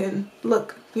the ending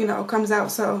look, you know, comes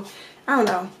out. So I don't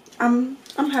know.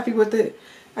 I'm happy with it.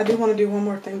 I do want to do one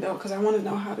more thing though, because I want to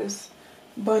know how this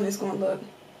bun is going to look.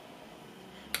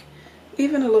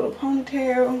 Even a little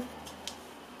ponytail.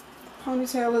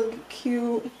 Ponytail is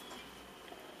cute.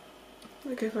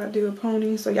 Like if I do a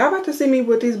pony. So y'all about to see me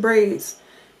with these braids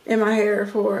in my hair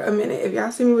for a minute. If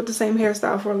y'all see me with the same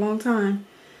hairstyle for a long time,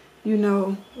 you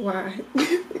know why.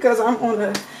 Because I'm on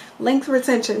a length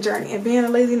retention journey and being a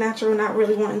lazy natural, not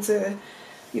really wanting to,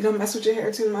 you know, mess with your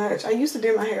hair too much. I used to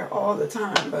do my hair all the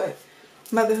time, but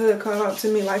motherhood caught up to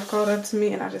me, life caught up to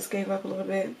me, and I just gave up a little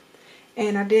bit.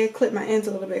 And I did clip my ends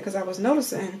a little bit because I was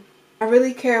noticing I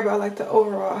really care about like the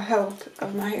overall health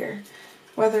of my hair.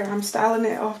 Whether I'm styling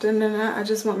it often or not, I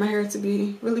just want my hair to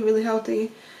be really, really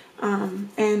healthy.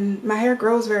 And my hair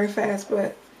grows very fast,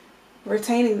 but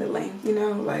retaining the length, you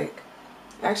know, like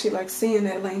actually like seeing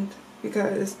that length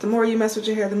because the more you mess with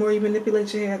your hair, the more you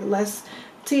manipulate your hair, the less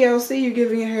TLC you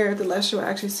give in your hair, the less you'll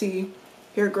actually see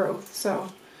hair growth.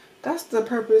 So that's the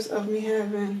purpose of me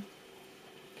having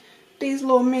these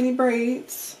little mini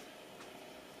braids.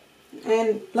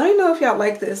 And let me know if y'all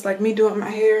like this, like me doing my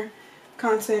hair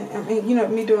content. I mean, you know,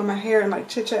 me doing my hair and like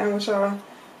chit-chatting with y'all.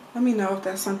 Let me know if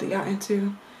that's something y'all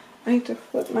into. I need to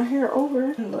flip my hair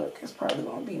over. And look, it's probably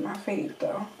gonna be my fave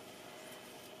though.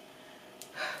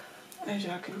 As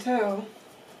y'all can tell,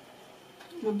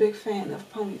 I'm a big fan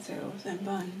of ponytails and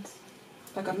buns.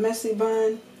 Like a messy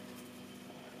bun.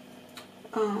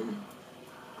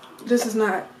 This is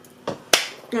not,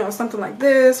 you know, something like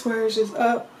this where it's just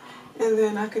up, and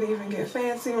then I could even get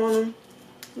fancy on them,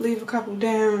 leave a couple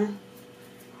down,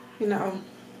 you know.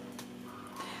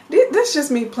 That's just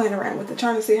me playing around with it,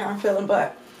 trying to see how I'm feeling.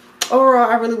 But overall,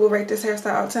 I really will rate this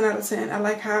hairstyle 10 out of 10. I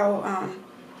like how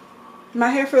my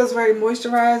hair feels very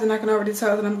moisturized, and I can already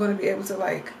tell that I'm going to be able to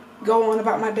like go on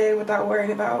about my day without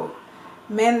worrying about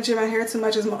managing my hair too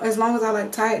much. As long as I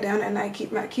like tie it down at night,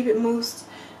 keep it moussed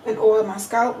and oil my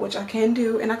scalp, which I can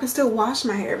do, and I can still wash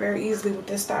my hair very easily with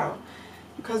this style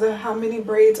because of how many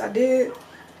braids I did.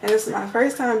 And this is my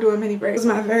first time doing mini braids.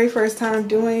 This is my very first time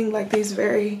doing like these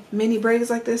very mini braids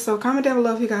like this. So comment down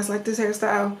below if you guys like this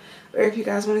hairstyle, or if you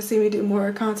guys want to see me do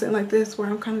more content like this where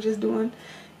I'm kind of just doing,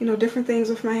 you know, different things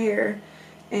with my hair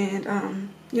and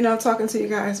you know, talking to you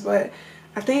guys. But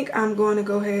I think I'm going to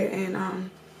go ahead and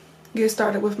get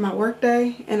started with my work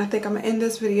day, and I think I'm gonna end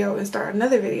this video and start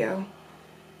another video.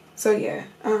 So yeah,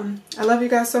 I love you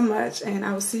guys so much, and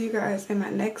I will see you guys in my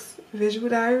next visual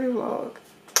diary vlog.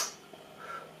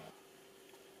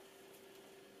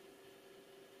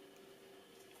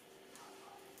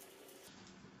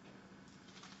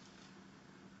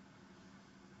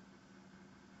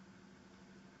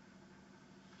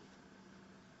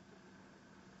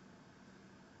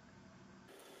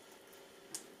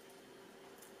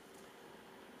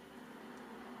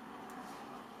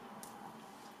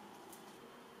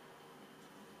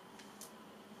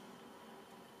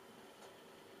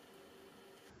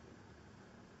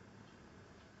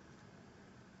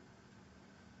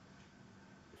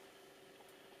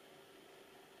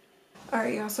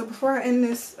 Alright y'all, so before I end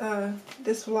this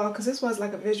this vlog, because this was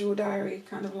like a visual diary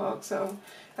kind of vlog, so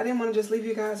I didn't want to just leave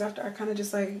you guys after I kind of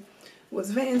just like was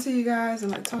venting to you guys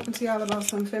and like talking to y'all about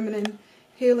some feminine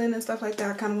healing and stuff like that.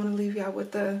 I kind of want to leave y'all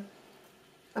with a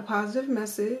positive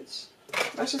message.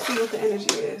 Let's just see what the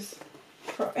energy is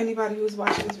for anybody who's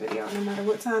watching this video, no matter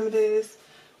what time it is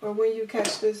or when you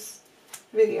catch this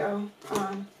video.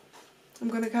 I'm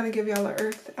going to kind of give y'all an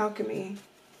earth alchemy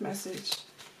message.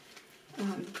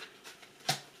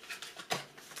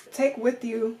 Take with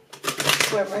you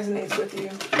what resonates with you.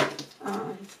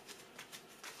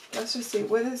 Let's just see,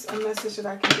 what is a message that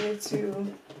I can give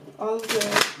to all of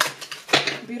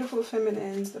the beautiful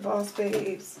feminines, the boss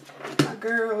babes, my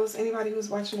girls, anybody who's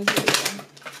watching this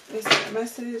video. Is there a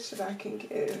message that I can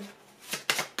give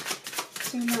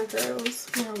to my girls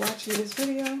who are watching this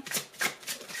video?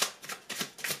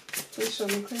 Please show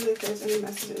me clearly if there's any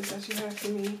messages that you have for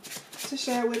me to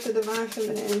share with the divine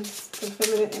feminines, the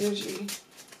feminine energy,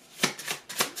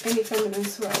 any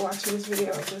feminines who are watching this video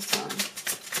at this time.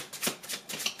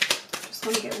 Just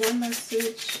want to get one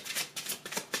message.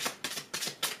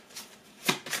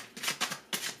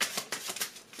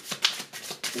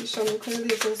 Please show me clearly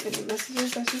if there's any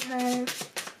messages that you have.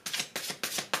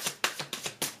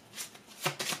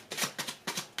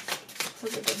 For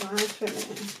the divine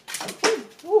feminine.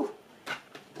 Ooh,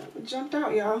 that jumped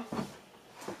out, y'all.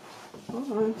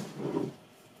 Hold on.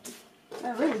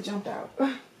 That really jumped out.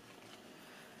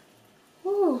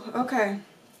 Ooh, okay.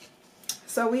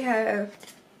 So we have,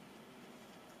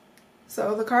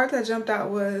 so the card that jumped out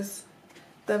was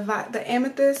the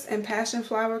amethyst and passion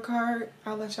flower card.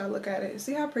 I'll let y'all look at it.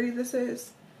 See how pretty this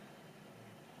is?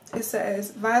 It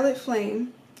says violet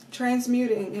flame,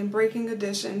 transmuting and breaking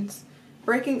addictions,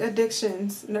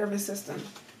 nervous system.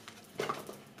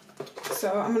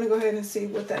 So I'm gonna go ahead and see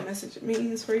what that message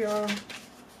means for y'all.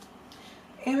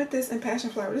 Amethyst and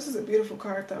passion flower. This is a beautiful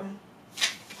card though.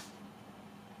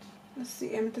 Let's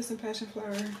see, amethyst and passion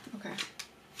flower. Okay.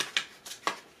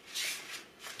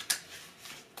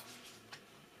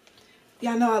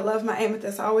 Y'all know I love my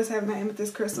amethyst. I always have my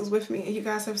amethyst crystals with me, and you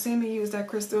guys have seen me use that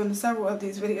crystal in several of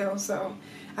these videos, so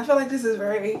I feel like this is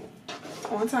very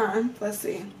on time. Let's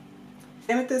see.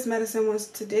 Amethyst medicine wants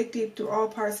to dig deep through all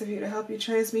parts of you to help you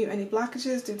transmute any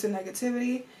blockages due to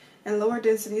negativity and lower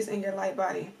densities in your light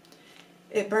body.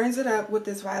 It burns it up with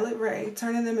this violet ray,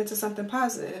 turning them into something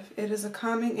positive. It is a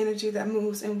calming energy that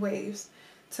moves in waves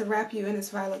to wrap you in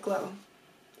its violet glow.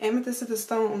 Amethyst is the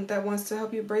stone that wants to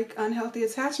help you break unhealthy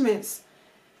attachments,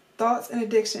 thoughts, and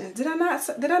addictions. Did I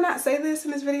not say this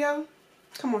in this video?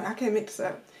 Come on, I can't make this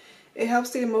up. It helps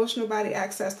the emotional body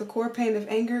access the core pain of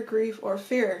anger, grief, or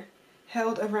fear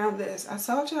held around this. I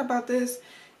told you about this,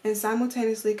 and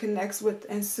simultaneously connects with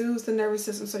and soothes the nervous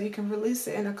system so you can release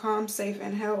it in a calm, safe,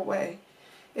 and held way.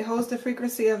 It holds the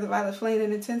frequency of the violet flame,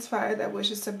 an intense fire that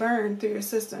wishes to burn through your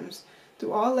systems,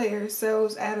 through all layers,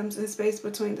 cells, atoms, and space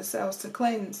between the cells to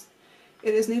cleanse.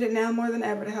 It is needed now more than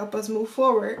ever to help us move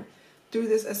forward through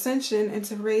this ascension and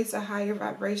to raise a higher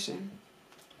vibration.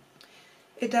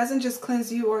 It doesn't just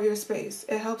cleanse you or your space.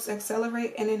 It helps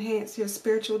accelerate and enhance your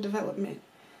spiritual development.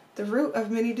 The root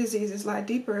of many diseases lie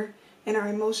deeper in our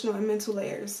emotional and mental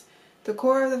layers. The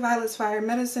core of the violet's fire,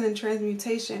 medicine and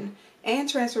transmutation and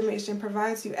transformation,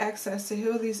 provides you access to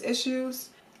heal these issues,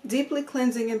 deeply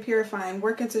cleansing and purifying,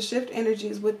 working to shift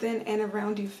energies within and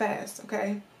around you fast,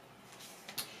 okay?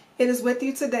 It is with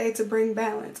you today to bring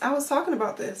balance. I was talking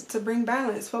about this, to bring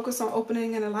balance. Focus on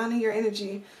opening and aligning your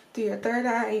energy through your third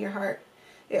eye and your heart.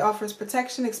 It offers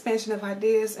protection, expansion of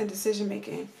ideas, and decision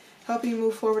making, helping you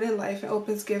move forward in life, and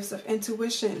opens gifts of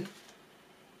intuition.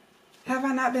 Have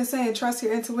I not been saying trust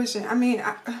your intuition? I mean,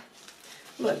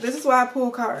 look, this is why I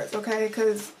pull cards, okay?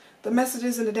 Because the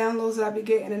messages and the downloads that I be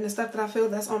getting and the stuff that I feel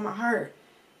that's on my heart,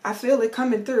 I feel it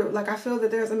coming through. Like, I feel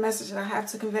that there's a message that I have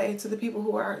to convey to the people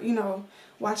who are, you know,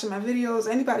 watching my videos,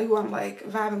 anybody who I'm, like,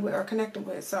 vibing with or connecting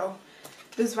with. So,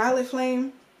 this Violet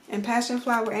Flame and Passion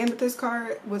Flower Amethyst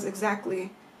card was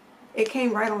exactly, it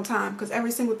came right on time, because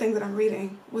every single thing that I'm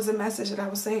reading was a message that I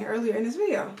was saying earlier in this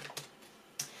video.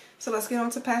 So let's get on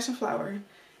to Passion Flower.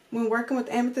 When working with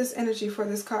amethyst energy for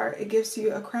this card, it gives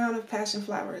you a crown of passion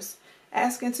flowers,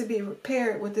 asking to be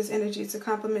paired with this energy to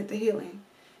complement the healing.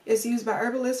 It's used by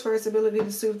herbalists for its ability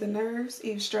to soothe the nerves,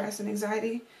 ease stress and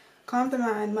anxiety, calm the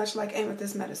mind, much like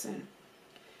amethyst medicine.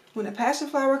 When a passion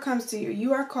flower comes to you,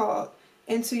 you are called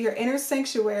into your inner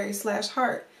sanctuary /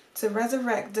 heart to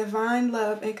resurrect divine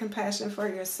love and compassion for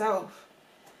yourself.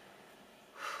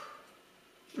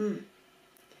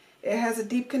 It has a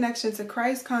deep connection to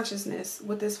Christ consciousness,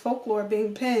 with this folklore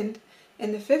being penned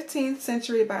in the 15th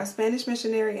century by a Spanish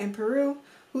missionary in Peru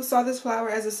who saw this flower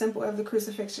as a symbol of the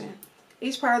crucifixion.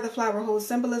 Each part of the flower holds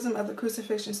symbolism of the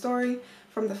crucifixion story,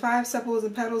 from the 5 sepals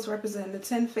and petals representing the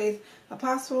 10 faith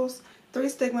apostles, 3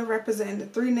 stigma representing the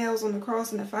 3 nails on the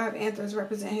cross, and the 5 anthers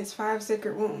represent his 5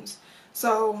 sacred wounds.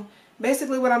 So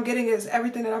basically what I'm getting is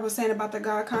everything that I was saying about the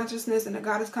God consciousness and the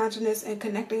goddess consciousness and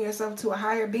connecting yourself to a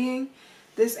higher being.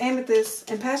 This amethyst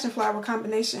and passion flower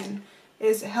combination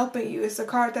is helping you. It's a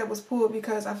card that was pulled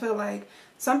because I feel like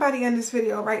somebody in this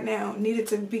video right now needed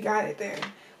to be guided there,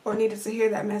 or needed to hear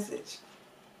that message.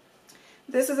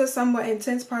 This is a somewhat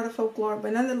intense part of folklore,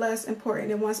 but nonetheless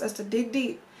important. It wants us to dig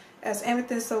deep, as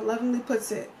Amethyst so lovingly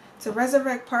puts it, to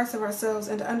resurrect parts of ourselves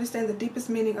and to understand the deepest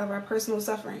meaning of our personal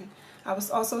suffering. I was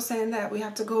also saying that we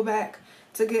have to go back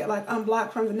to get like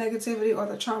unblocked from the negativity or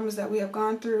the traumas that we have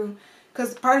gone through.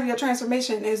 Because part of your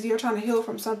transformation is you're trying to heal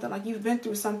from something. Like, you've been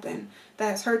through something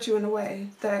that has hurt you in a way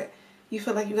that you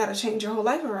feel like you got to change your whole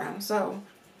life around. So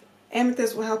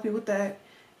amethyst will help you with that.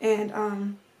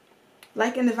 And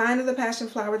like in the vine of the passion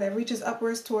flower that reaches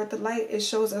upwards toward the light, it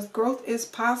shows us growth is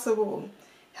possible,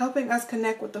 helping us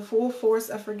connect with the full force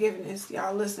of forgiveness.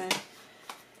 Y'all listen.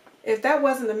 If that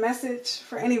wasn't a message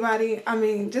for anybody, I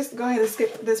mean, just go ahead and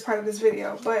skip this part of this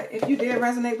video. But if you did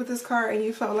resonate with this card and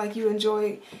you felt like you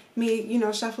enjoyed me, you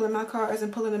know, shuffling my cards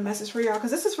and pulling a message for y'all, because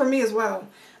this is for me as well.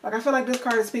 Like, I feel like this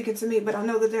card is speaking to me, but I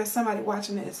know that there's somebody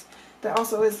watching this that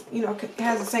also is, you know,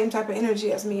 has the same type of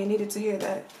energy as me and needed to hear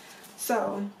that.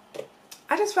 So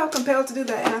I just felt compelled to do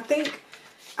that. And I think,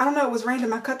 I don't know, it was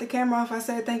random. I cut the camera off. I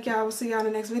said, thank y'all. I will see y'all in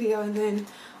the next video. And then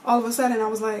all of a sudden I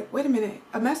was like, wait a minute,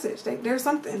 a message. There's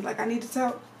something like I need to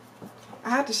tell.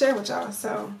 I have to share with y'all.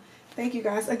 So thank you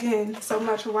guys again so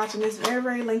much for watching this very,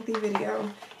 very lengthy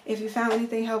video. If you found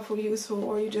anything helpful, useful,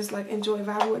 or you just like enjoy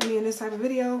vibing with me in this type of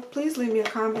video, please leave me a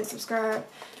comment, subscribe,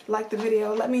 like the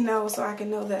video. Let me know so I can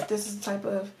know that this is the type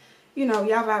of, you know,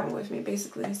 y'all vibing with me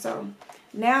basically. So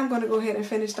now I'm going to go ahead and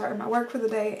finish starting my work for the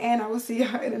day, and I will see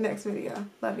y'all in the next video.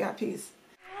 Love y'all. Peace.